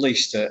at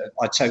least,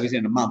 I'd say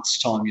within a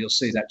month's time, you'll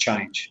see that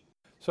change.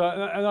 So,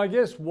 and I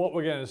guess what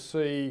we're going to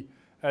see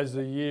as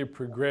the year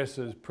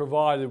progresses,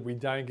 provided we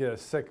don't get a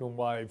second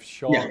wave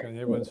shock and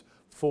everyone's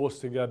forced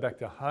to go back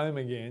to home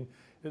again,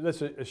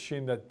 let's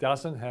assume that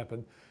doesn't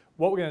happen.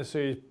 What we're going to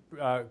see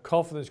is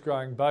confidence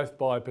growing both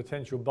by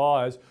potential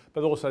buyers,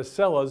 but also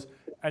sellers,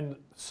 and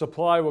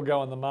supply will go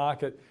on the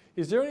market.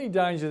 Is there any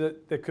danger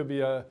that there could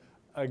be a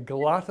a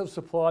glut of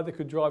supply that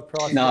could drive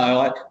prices?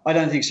 No, I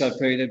don't think so,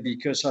 Peter,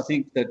 because I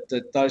think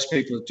that those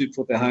people that do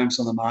put their homes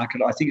on the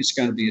market, I think it's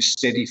going to be a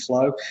steady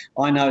flow.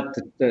 I note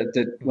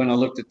that when I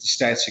looked at the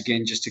stats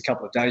again just a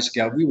couple of days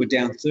ago, we were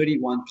down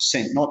 31%,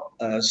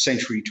 not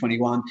Century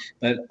 21,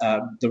 but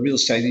the real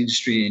estate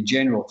industry in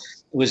general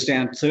was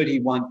down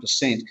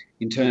 31%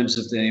 in terms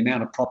of the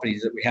amount of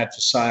properties that we had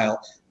for sale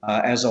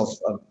as of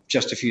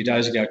just a few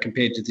days ago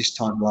compared to this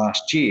time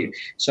last year.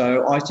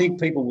 So I think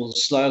people will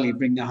slowly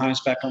bring their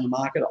homes back on the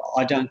market.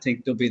 I don't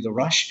think there'll be the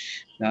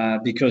rush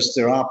because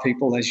there are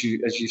people, as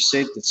you've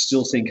said, that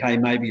still think, hey,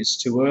 maybe it's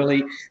too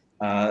early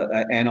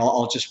and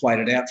I'll just wait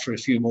it out for a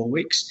few more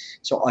weeks.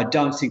 So I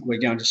don't think we're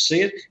going to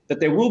see it, but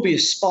there will be a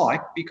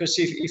spike because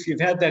if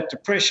you've had that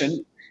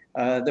depression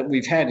that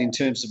we've had in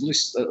terms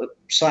of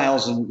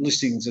sales and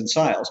listings and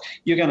sales,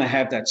 you're going to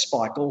have that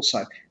spike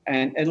also.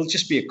 And it'll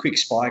just be a quick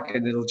spike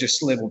and it'll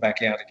just level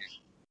back out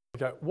again.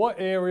 Okay. What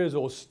areas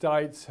or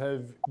states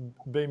have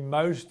been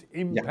most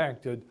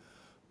impacted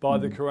by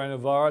the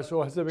coronavirus,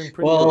 or has there been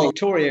pretty Well,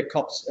 Victoria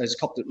has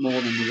copped it more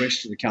than the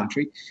rest of the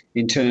country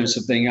in terms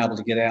of being able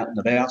to get out and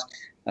about.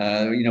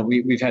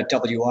 We've had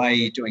WA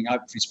doing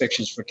open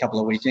inspections for a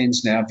couple of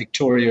weekends now.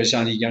 Victoria is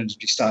only going to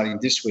be starting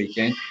this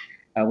weekend.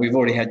 We've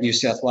already had New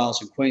South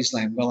Wales and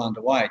Queensland well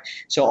underway.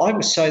 So I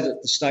would say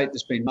that the state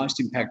that's been most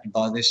impacted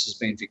by this has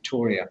been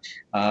Victoria.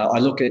 I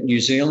look at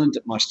New Zealand,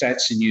 at my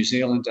stats in New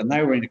Zealand, and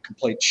they were in a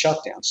complete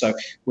shutdown. So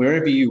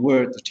wherever you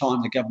were at the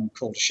time the government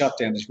called a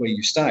shutdown is where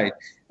you stayed.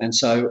 And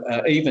so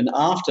even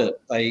after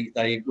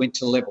they went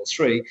to level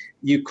 3,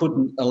 you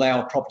couldn't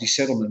allow a property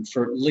settlement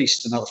for at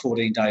least another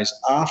 14 days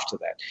after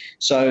that.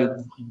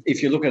 So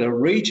if you look at a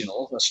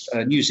regional,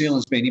 New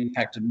Zealand's been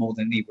impacted more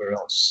than anywhere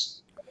else.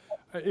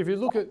 If you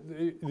look at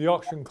the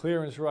auction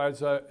clearance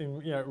rates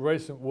in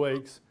recent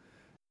weeks,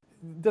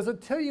 does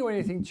it tell you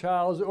anything,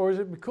 Charles, or is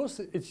it because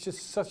it's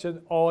just such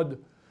an odd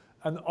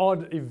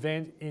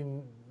event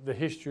in the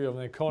history of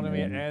an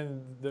economy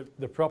and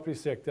the property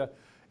sector?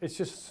 It's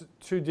just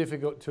too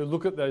difficult to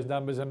look at those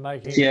numbers and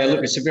make it. Yeah,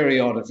 look, it's a very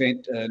odd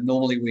event.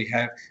 Normally we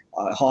have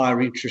higher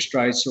interest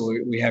rates,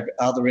 or we have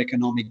other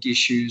economic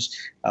issues,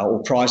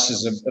 or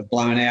prices have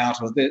blown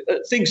out, or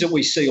things that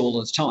we see all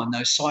the time,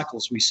 those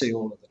cycles we see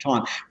all of the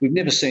time. We've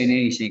never seen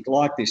anything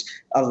like this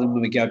other than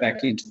when we go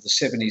back into the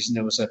 70s and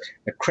there was a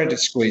credit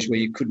squeeze where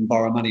you couldn't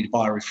borrow money to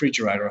buy a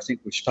refrigerator. I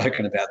think we've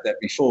spoken about that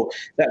before.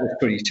 That was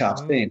pretty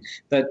tough then.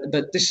 But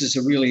this is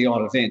a really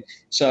odd event.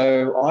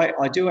 So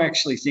I do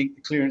actually think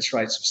the clearance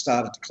rates have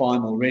started to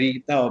climb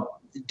already. They were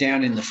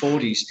down in the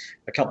 40s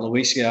a couple of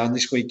weeks ago, and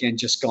this weekend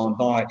just gone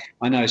by,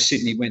 I know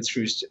Sydney went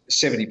through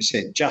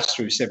 70%, just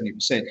through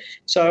 70%.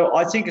 So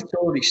I think it's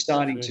already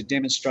starting to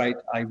demonstrate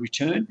a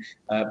return.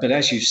 But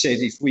as you said,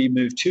 if we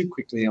move too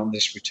quickly on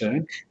this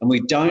return and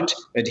we don't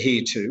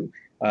adhere to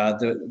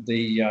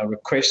the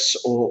requests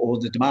or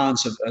the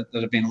demands that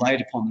have been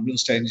laid upon the real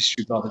estate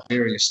industry by the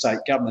various state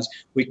governments,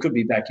 we could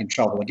be back in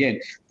trouble again.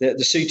 The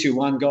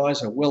C21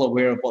 guys are well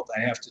aware of what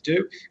they have to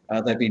do.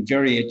 They've been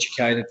very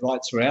educated right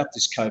throughout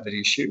this COVID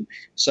issue.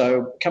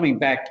 So coming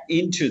back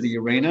into the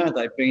arena,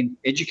 they've been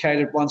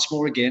educated once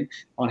more again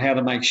on how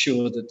to make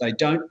sure that they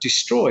don't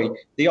destroy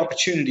the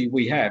opportunity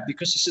we have,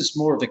 because this is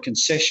more of a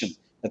concession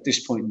at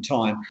this point in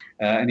time.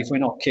 And if we're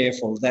not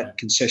careful, that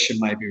concession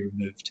may be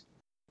removed.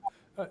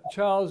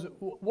 Charles,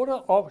 what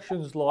are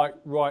auctions like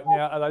right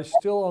now? Are they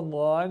still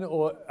online,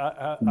 or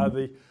are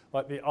they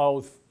like the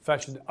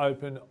old-fashioned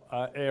open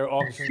air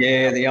auctions?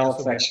 Yeah, the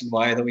old-fashioned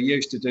way that we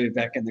used to do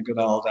back in the good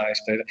old days,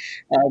 Peter.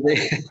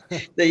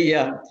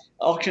 The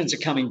auctions are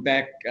coming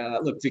back.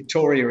 Look,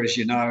 Victoria, as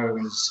you know,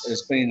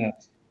 has been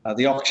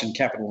the auction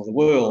capital of the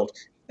world.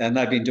 And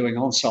they've been doing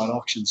on-site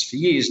auctions for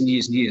years and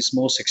years and years,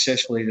 more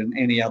successfully than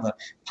any other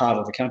part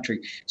of the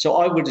country. So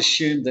I would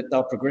assume that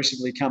they'll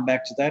progressively come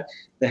back to that.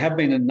 There have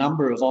been a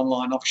number of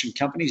online auction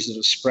companies that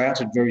have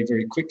sprouted very,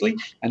 very quickly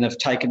and have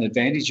taken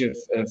advantage of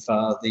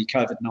the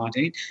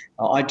COVID-19.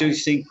 I do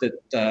think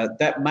that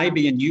that may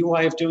be a new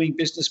way of doing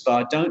business, but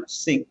I don't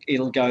think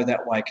it'll go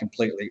that way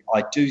completely.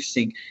 I do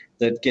think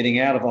that getting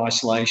out of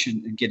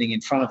isolation and getting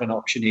in front of an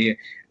auctioneer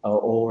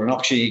or an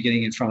auctioneer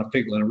getting in front of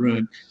people in a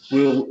room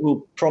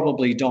will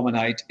probably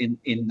dominate in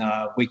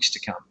weeks to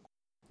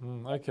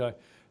come. Okay.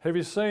 Have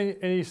you seen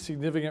any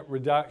significant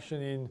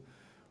reduction in,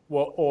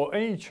 or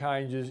any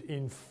changes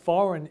in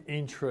foreign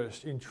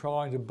interest in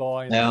trying to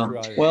buy in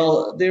Australia?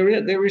 Well,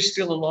 there is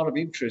still a lot of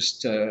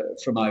interest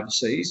from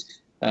overseas.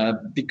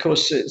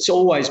 Because it's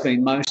always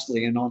been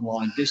mostly an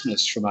online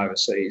business from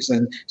overseas.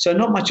 And so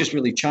not much has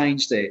really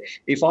changed there.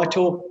 If I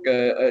talk,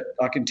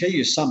 I can tell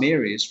you some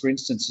areas, for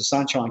instance, the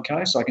Sunshine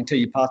Coast, I can tell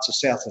you parts of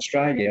South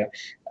Australia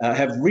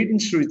have ridden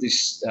through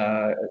this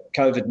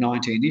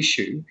COVID-19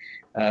 issue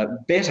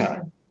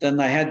better than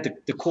they had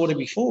the quarter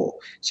before.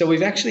 So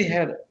we've actually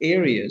had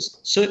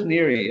certain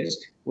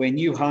areas where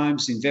new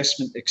homes,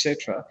 investment,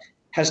 etc.,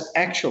 has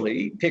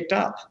actually picked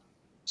up.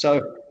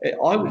 So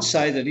I would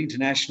say that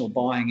international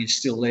buying is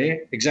still there,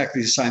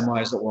 exactly the same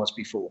way as it was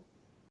before.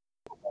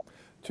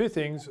 Two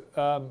things.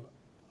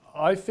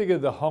 I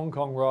figured the Hong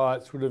Kong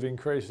riots would have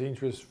increased the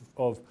interest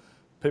of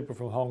people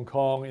from Hong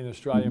Kong in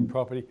Australian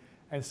property,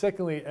 and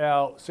secondly,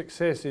 our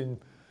success in,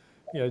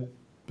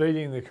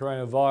 beating the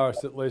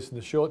coronavirus, at least in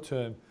the short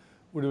term,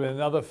 would have been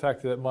another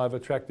factor that might have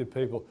attracted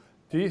people.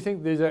 Do you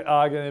think these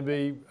are going to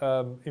be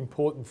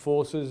important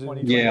forces in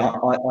 2020? Yeah,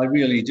 I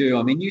really do.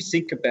 I mean, you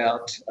think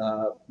about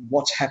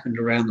what's happened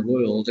around the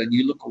world and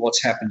you look at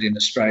what's happened in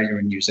Australia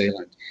and New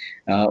Zealand,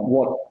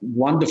 what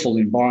wonderful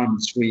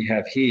environments we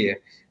have here.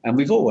 And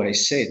we've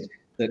always said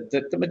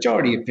that the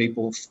majority of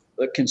people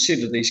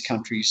consider these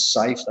countries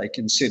safe. They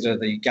consider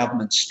the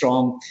government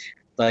strong.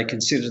 They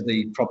consider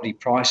the property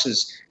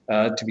prices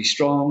to be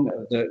strong,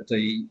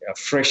 the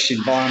fresh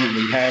environment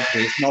we have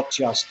with not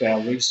just our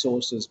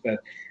resources, but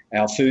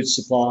our food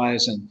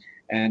supplies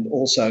and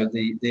also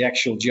the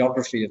actual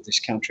geography of this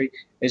country.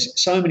 There's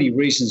so many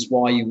reasons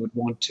why you would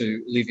want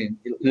to live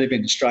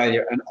in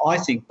Australia. And I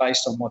think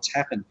based on what's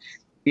happened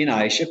in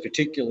Asia,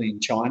 particularly in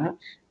China,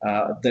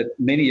 that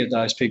many of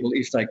those people,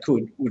 if they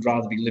could, would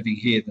rather be living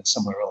here than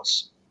somewhere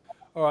else.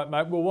 All right,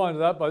 mate, we'll wind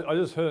it up. I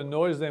just heard a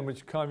noise then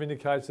which kind of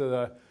indicates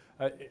that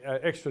an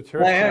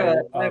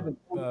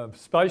extraterrestrial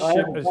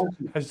spaceship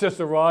has just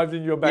arrived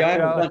in your backyard.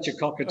 Yeah, a bunch of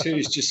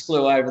cockatoos just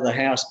flew over the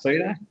house,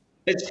 Peter.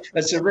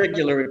 It's a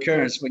regular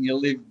occurrence when you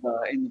live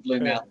in the Blue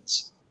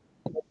Mountains.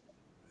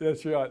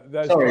 That's right.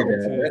 Those Sorry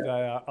cockatoos, they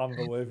are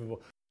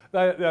unbelievable.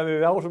 They're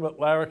the ultimate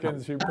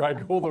larrikins who break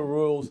all the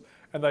rules,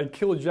 and they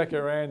kill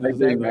jacarandas as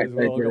well. I've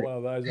got one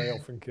of those they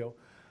often kill.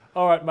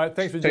 All right, mate,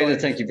 thanks for joining us.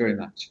 Peter, thank you very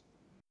much.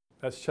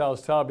 That's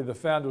Charles Tarbey, the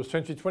founder of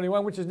Century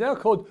 21, which is now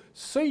called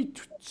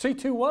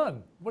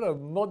C21. What a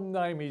modern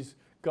name he's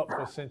got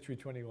for Century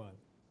 21.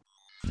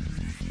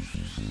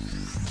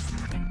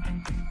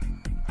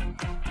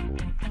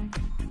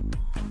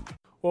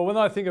 Well, when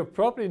I think of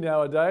property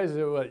nowadays,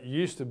 it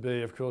used to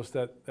be, of course,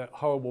 that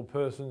horrible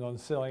person on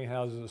Selling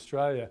Houses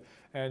Australia,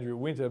 Andrew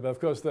Winter. But of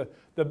course, the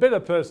better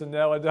person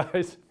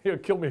nowadays, he'll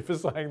kill me for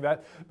saying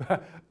that,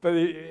 but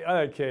I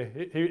don't care.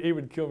 He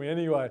would kill me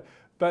anyway.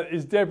 But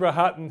is Deborah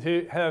Hutton,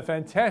 who had a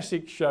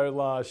fantastic show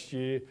last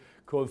year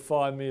called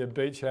Find Me a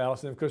Beach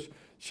House. And of course,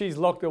 she's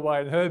locked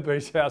away in her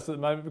beach house at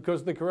the moment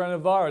because of the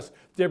coronavirus.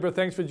 Deborah,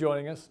 thanks for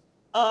joining us.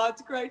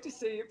 It's great to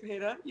see you,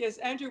 Peter. Yes,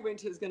 Andrew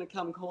Winter is going to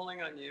come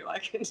calling on you. I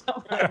can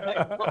tell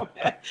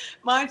that.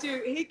 Mind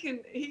you, he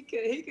can take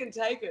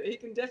it. He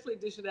can definitely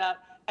dish it out,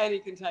 and he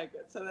can take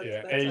it. So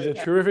that's he's okay.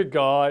 a terrific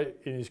guy,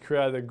 and he's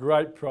created a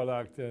great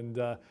product,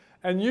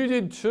 and you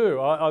did too.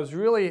 I was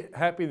really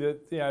happy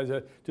that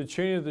to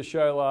tune into the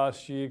show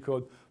last year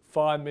called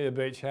Find Me a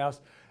Beach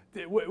House.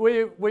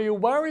 Were you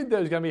worried that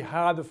it was going to be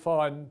hard to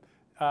find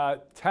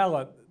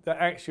talent that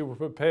actually were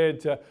prepared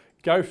to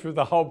go through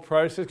the whole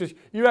process? Because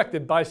you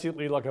acted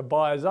basically like a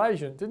buyer's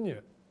agent, didn't you?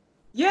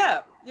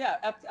 Yeah,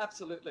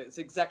 absolutely. It's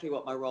exactly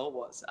what my role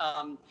was.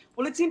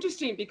 Well, it's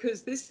interesting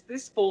because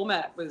this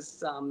format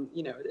was,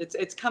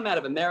 it's come out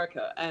of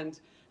America, and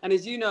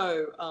as you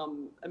know,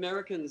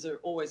 Americans are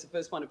always the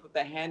first one to put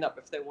their hand up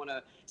if they want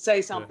to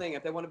say something,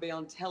 if they want to be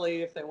on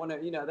telly, if they want to,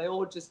 they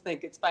all just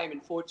think it's fame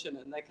and fortune,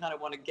 and they kind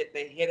of want to get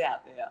their head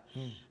out there.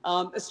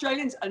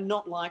 Australians are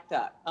not like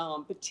that,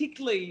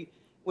 particularly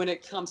when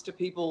it comes to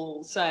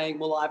people saying,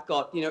 well, I've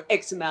got,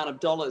 X amount of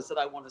dollars that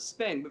I want to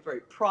spend. We're very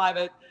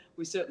private.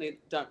 We certainly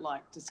don't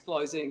like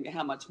disclosing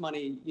how much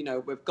money,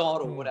 we've got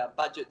or what our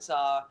budgets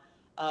are.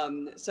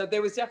 So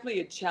there was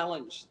definitely a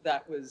challenge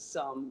that was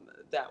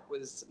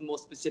more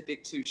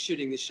specific to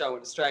shooting the show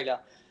in Australia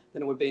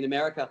than it would be in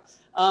America.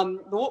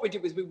 But what we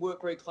did was we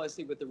worked very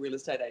closely with the real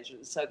estate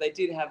agents. So they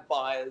did have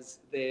buyers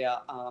there,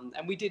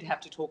 and we did have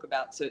to talk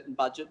about certain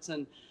budgets.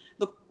 And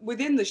look,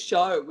 within the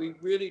show, we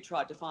really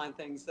tried to find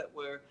things that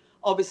were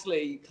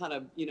obviously kind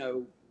of,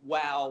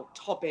 wow,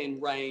 top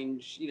end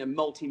range,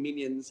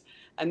 multi-millions.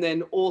 And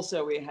then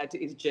also we had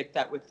to interject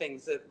that with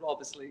things that were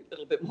obviously a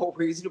little bit more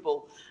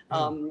reasonable.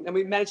 And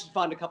we managed to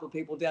find a couple of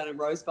people down in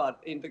Rosebud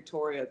in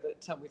Victoria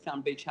that we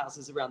found beach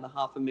houses around the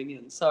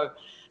 $500,000. So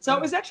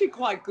it was actually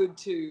quite good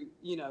to,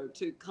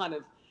 to kind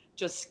of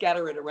just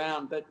scatter it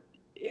around.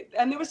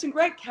 And there were some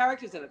great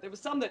characters in it. There were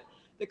some that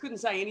they couldn't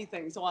say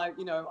anything. So I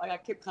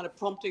kept kind of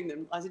prompting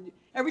them. I said,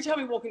 every time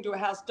we walk into a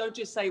house, don't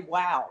just say,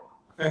 wow.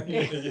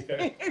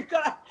 You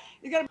gotta.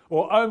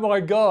 Well, oh my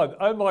God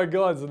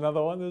is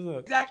another one, isn't it?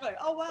 Exactly.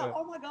 Oh wow.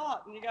 Oh my God.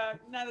 And you go,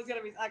 no, there's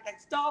gonna be, okay,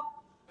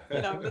 stop.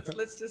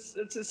 Let's just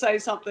say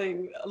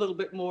something a little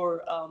bit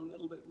more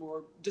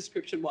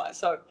description wise.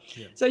 So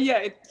yeah,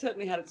 it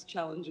certainly had its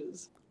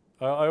challenges.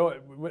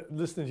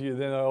 Listening to you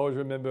then, I always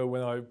remember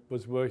when I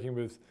was working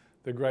with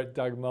the great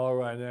Doug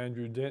Mulray and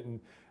Andrew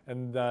Denton.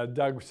 And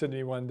Doug said to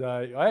me one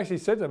day, I actually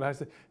said to him, I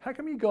said, how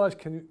come you guys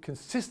can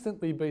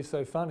consistently be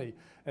so funny?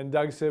 And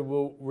Doug said,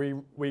 well, we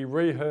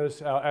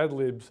rehearse our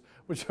ad-libs,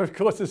 which of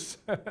course is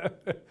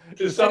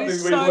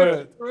something we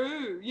learned.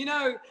 True.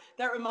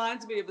 That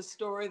reminds me of a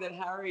story that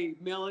Harry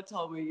Miller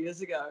told me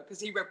years ago, because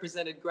he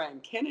represented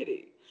Graham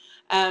Kennedy.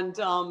 And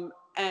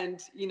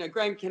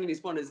Graham Kennedy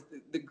is one of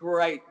the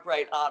great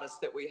artists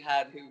that we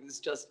had, who was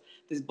just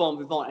this bon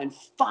vivant and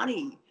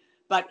funny.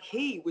 But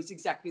he was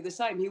exactly the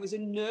same. He was a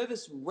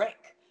nervous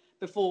wreck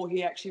before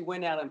he actually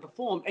went out and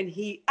performed, and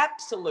he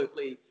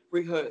absolutely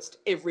rehearsed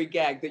every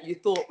gag that you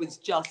thought was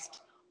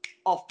just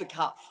off the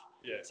cuff.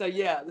 Yeah. So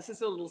yeah, this is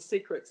the little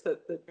secrets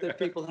that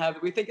people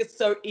have. We think it's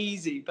so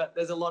easy, but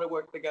there's a lot of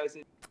work that goes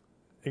in.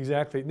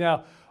 Exactly.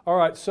 Now, all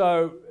right,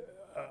 so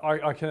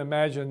I can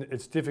imagine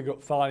it's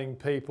difficult finding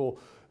people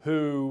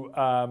who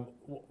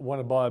want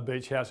to buy a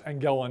beach house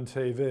and go on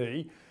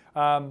TV.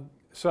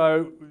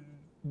 So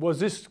was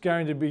this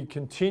going to be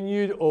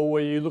continued, or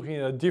were you looking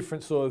at a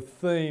different sort of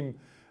theme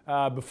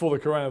before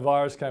the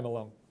coronavirus came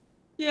along?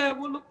 Yeah,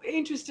 well, look,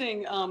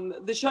 interesting.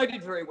 The show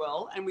did very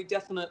well, and we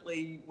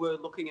definitely were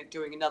looking at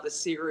doing another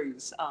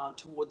series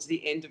towards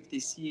the end of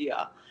this year.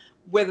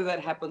 Whether that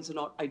happens or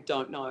not, I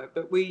don't know.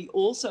 But we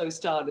also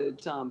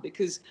started,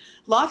 because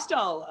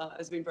lifestyle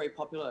has been very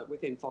popular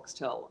within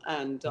Foxtel,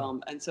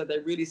 and so they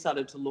really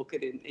started to look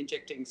at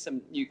injecting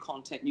some new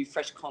content, new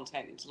fresh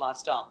content into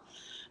lifestyle,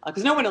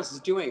 because no one else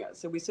is doing it.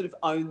 So we sort of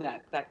own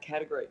that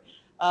category.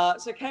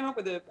 So came up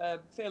with a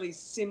fairly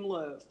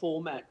similar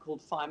format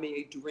called Find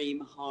Me a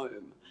Dream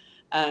Home.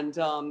 And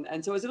so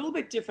it was a little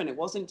bit different. It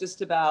wasn't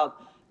just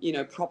about,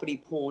 property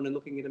porn and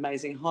looking at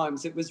amazing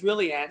homes. It was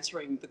really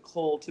answering the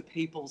call to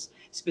people's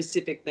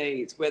specific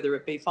needs, whether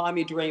it be Find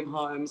Me a Dream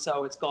Home,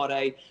 so it's got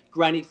a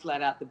granny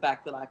flat out the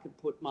back that I could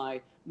put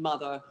my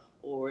mother,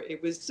 or it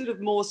was sort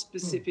of more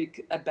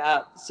specific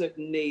about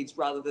certain needs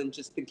rather than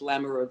just the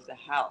glamour of the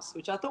house,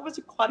 which I thought was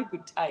quite a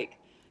good take.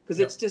 Because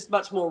it's just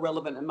much more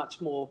relevant and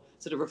much more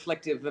sort of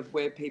reflective of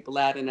where people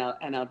are at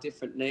and our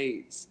different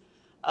needs.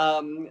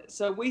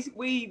 So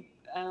we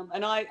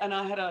and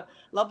I had a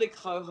lovely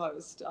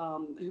co-host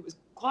who was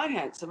quite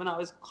handsome, and I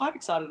was quite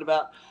excited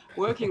about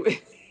working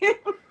with him.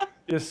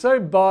 You're so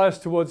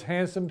biased towards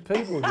handsome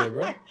people,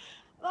 Deborah.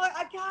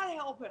 I can't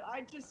help it.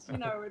 I just,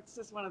 it's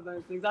just one of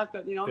those things. I've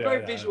got, I'm a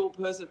very visual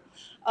person.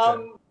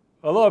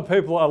 A lot of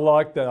people are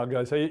like that, I'm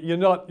going to say. You're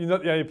not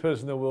the only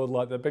person in the world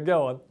like that, but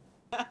go on.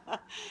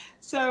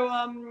 So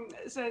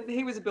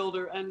he was a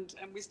builder, and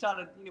we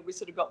started, we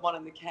sort of got one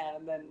in the can,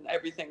 and then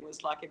everything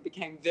was like, it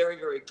became very,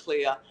 very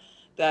clear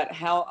that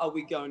how are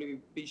we going to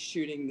be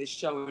shooting this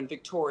show in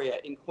Victoria,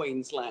 in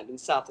Queensland, in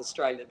South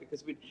Australia,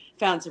 because we'd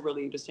found some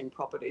really interesting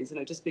properties, and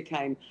it just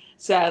became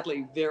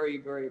sadly very,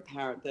 very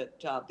apparent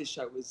that this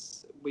show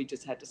we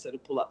just had to sort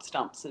of pull up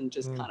stumps and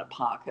just kind of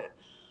park it.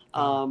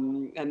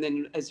 And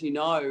then, as you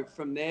know,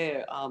 from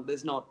there,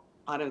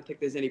 I don't think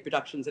there's any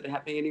productions that are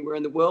happening anywhere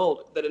in the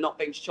world that are not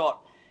being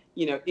shot,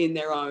 in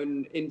their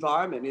own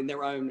environment, in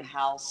their own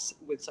house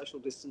with social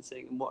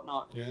distancing and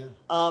whatnot. Yeah.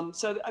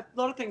 So a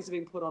lot of things have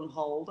been put on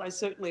hold. I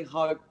certainly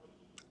hope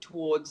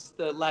towards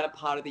the latter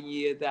part of the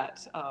year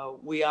that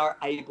we are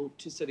able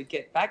to sort of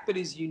get back. But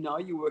as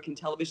you work in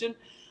television,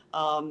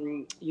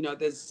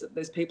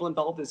 there's people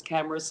involved, there's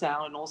camera,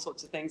 sound, and all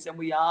sorts of things. And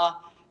we are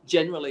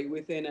generally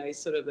within a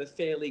sort of a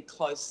fairly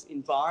close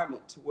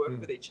environment to work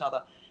with each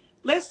other.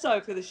 Less so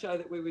for the show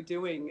that we were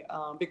doing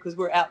because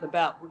we're out and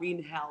about, we're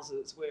in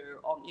houses, we're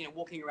on,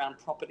 walking around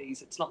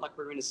properties. It's not like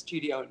we're in a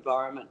studio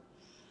environment.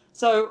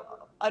 So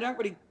I don't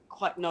really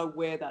quite know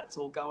where that's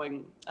all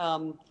going.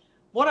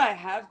 What I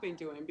have been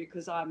doing,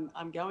 because I'm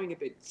going a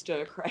bit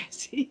stir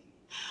crazy.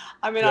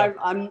 I mean,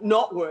 I'm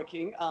not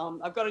working.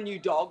 I've got a new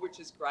dog, which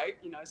is great,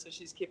 so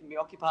she's keeping me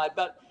occupied.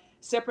 But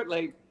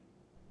separately,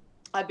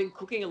 I've been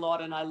cooking a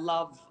lot, and I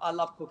love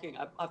cooking.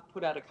 I've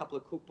put out a couple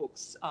of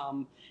cookbooks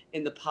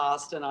in the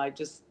past, and I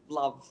just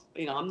love.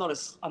 I'm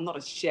not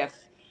a chef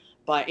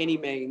by any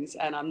means,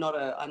 and I'm not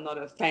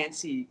a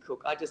fancy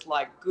cook. I just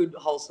like good,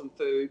 wholesome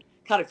food.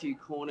 Cut a few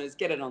corners,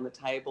 get it on the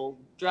table,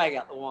 drag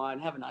out the wine,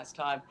 have a nice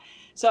time.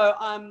 So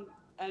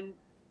and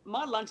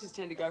my lunches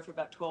tend to go for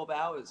about 12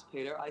 hours,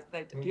 Peter.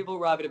 People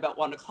arrive at about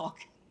 1 o'clock,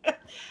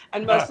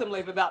 and most of them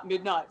leave about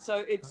midnight.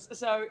 So it's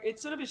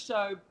sort of a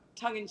show,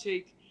 tongue in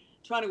cheek.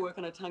 Trying to work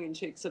on a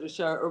tongue-in-cheek sort of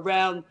show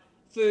around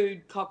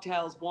food,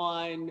 cocktails,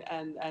 wine,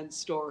 and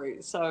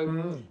stories.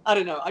 So I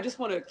don't know. I just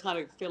want to kind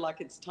of feel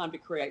like it's time to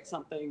create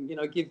something,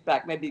 give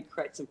back, maybe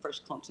create some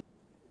fresh content.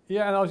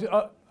 Yeah, and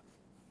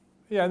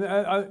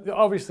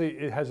obviously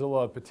it has a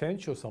lot of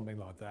potential, something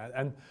like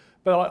that.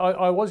 But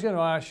I was going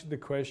to ask you the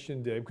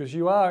question, Deb, because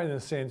you are, in a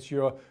sense,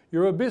 you're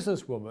a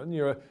businesswoman.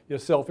 You're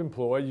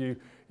self-employed.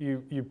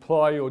 You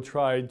ply your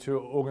trade to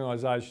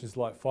organisations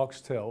like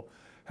Foxtel.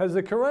 Has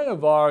the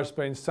coronavirus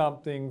been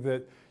something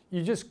that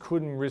you just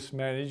couldn't risk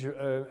manage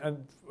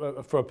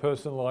for a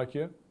person like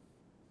you?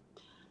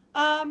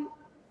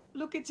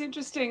 Look, it's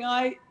interesting.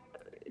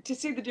 To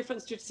see the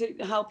difference, to see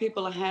how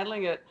people are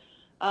handling it.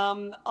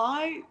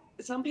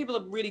 Some people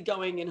are really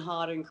going in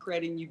hard and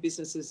creating new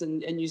businesses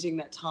and using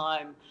that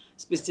time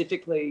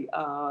specifically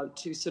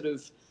to sort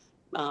of,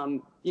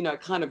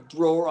 kind of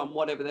draw on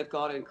whatever they've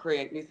got and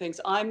create new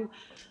things.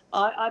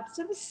 I've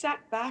sort of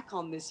sat back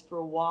on this for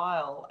a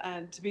while,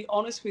 and to be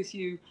honest with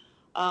you,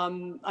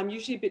 I'm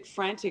usually a bit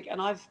frantic, and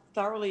I've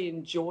thoroughly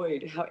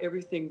enjoyed how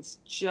everything's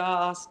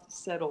just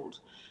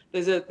settled.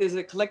 There's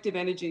a collective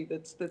energy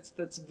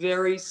that's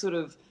very sort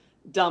of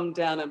dumbed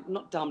down, and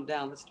not dumbed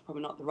down, that's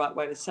probably not the right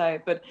way to say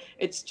it, but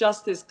it's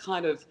just this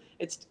kind of,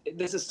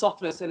 there's a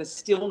softness and a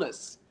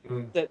stillness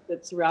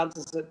that surrounds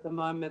us at the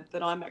moment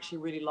that I'm actually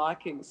really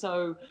liking.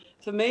 So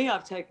for me,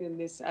 I've taken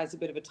this as a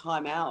bit of a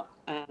time out,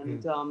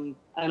 and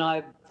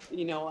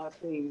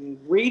I've been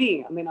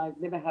reading. I mean, I've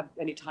never had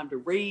any time to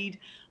read.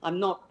 I'm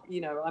not,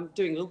 I'm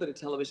doing a little bit of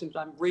television, but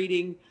I'm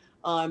reading.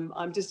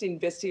 I'm just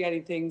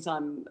investigating things.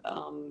 I'm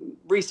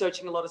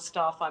researching a lot of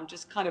stuff. I'm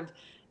just kind of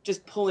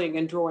just pulling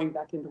and drawing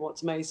back into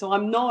what's me. So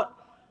I'm not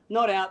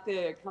out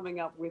there coming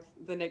up with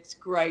the next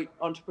great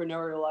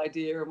entrepreneurial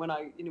idea. And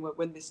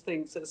when this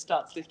thing sort of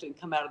starts lifting,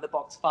 come out of the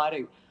box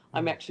fighting,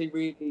 I'm actually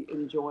really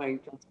enjoying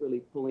just really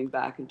pulling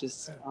back and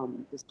just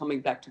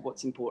coming back to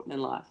what's important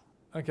in life.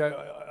 Okay,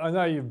 I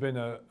know you've been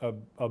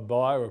a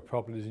buyer of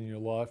properties in your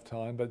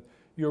lifetime, but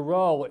your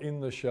role in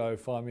the show,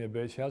 Find Me a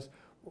Beach House,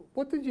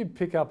 what did you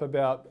pick up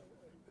about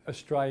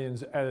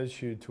Australians'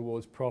 attitude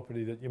towards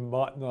property that you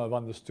might not have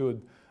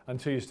understood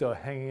until you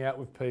started hanging out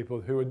with people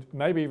who are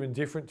maybe even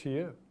different to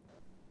you?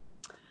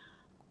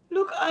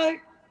 Look, I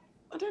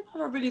don't know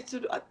how I really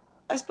sort of,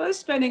 I suppose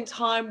spending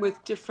time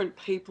with different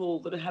people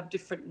that have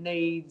different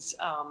needs,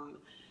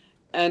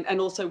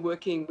 and also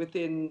working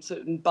within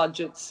certain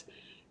budgets.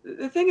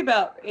 The thing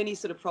about any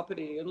sort of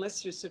property,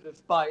 unless you're sort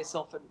of by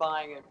yourself and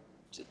buying it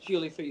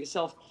purely for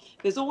yourself,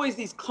 there's always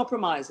these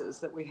compromises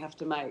that we have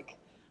to make.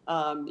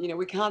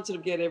 We can't sort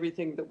of get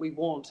everything that we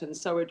want, and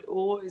so it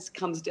always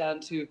comes down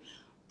to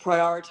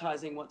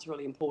prioritizing what's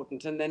really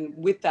important. And then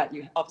with that,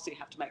 you obviously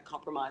have to make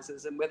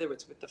compromises, and whether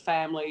it's with the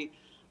family,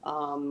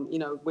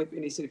 with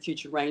any sort of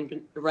future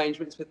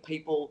arrangements with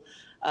people,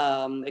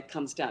 it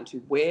comes down to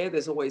where.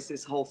 There's always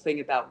this whole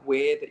thing about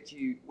where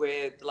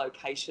the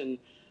location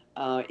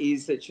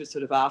is that you're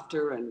sort of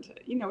after, and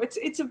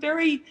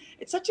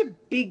it's such a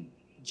big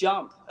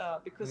jump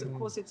because of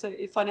course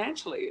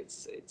financially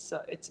it's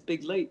a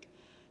big leap.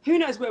 Who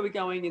knows where we're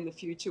going in the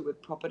future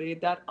with property?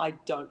 That I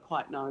don't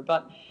quite know,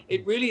 but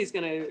it really is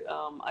going to.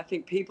 I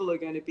think people are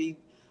going to be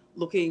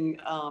looking.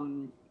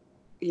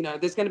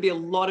 There's going to be a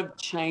lot of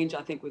change,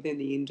 I think, within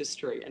the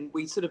industry, and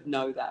we sort of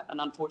know that.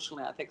 And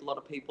unfortunately, I think a lot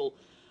of people,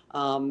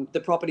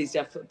 the property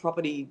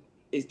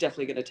is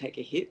definitely going to take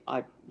a hit.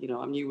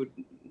 You would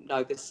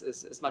know this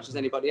as much as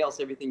anybody else.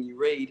 Everything you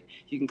read,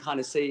 you can kind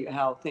of see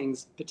how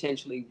things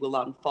potentially will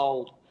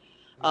unfold.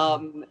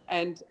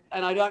 And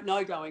I don't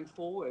know going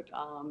forward,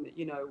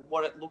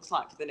 what it looks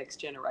like for the next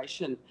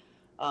generation.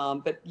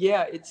 But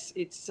yeah,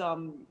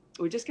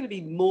 we're just going to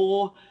be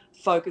more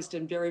focused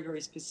and very,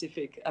 very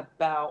specific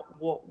about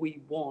what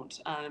we want.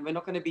 And we're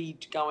not going to be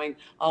going,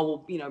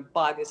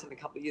 buy this in a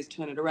couple of years,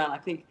 turn it around. I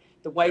think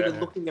the way we're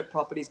looking at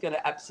property is going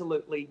to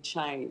absolutely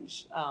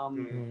change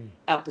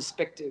our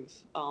perspective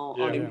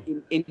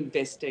on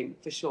investing,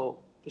 for sure.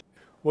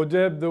 Well,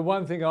 Deb, the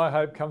one thing I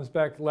hope comes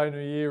back later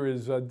in the year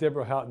is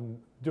Deborah Hutton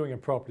doing a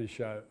property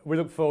show. We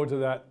look forward to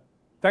that.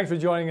 Thanks for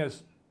joining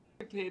us.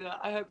 Peter,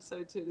 I hope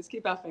so too. Let's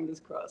keep our fingers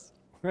crossed.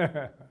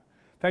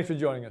 Thanks for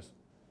joining us.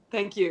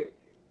 Thank you.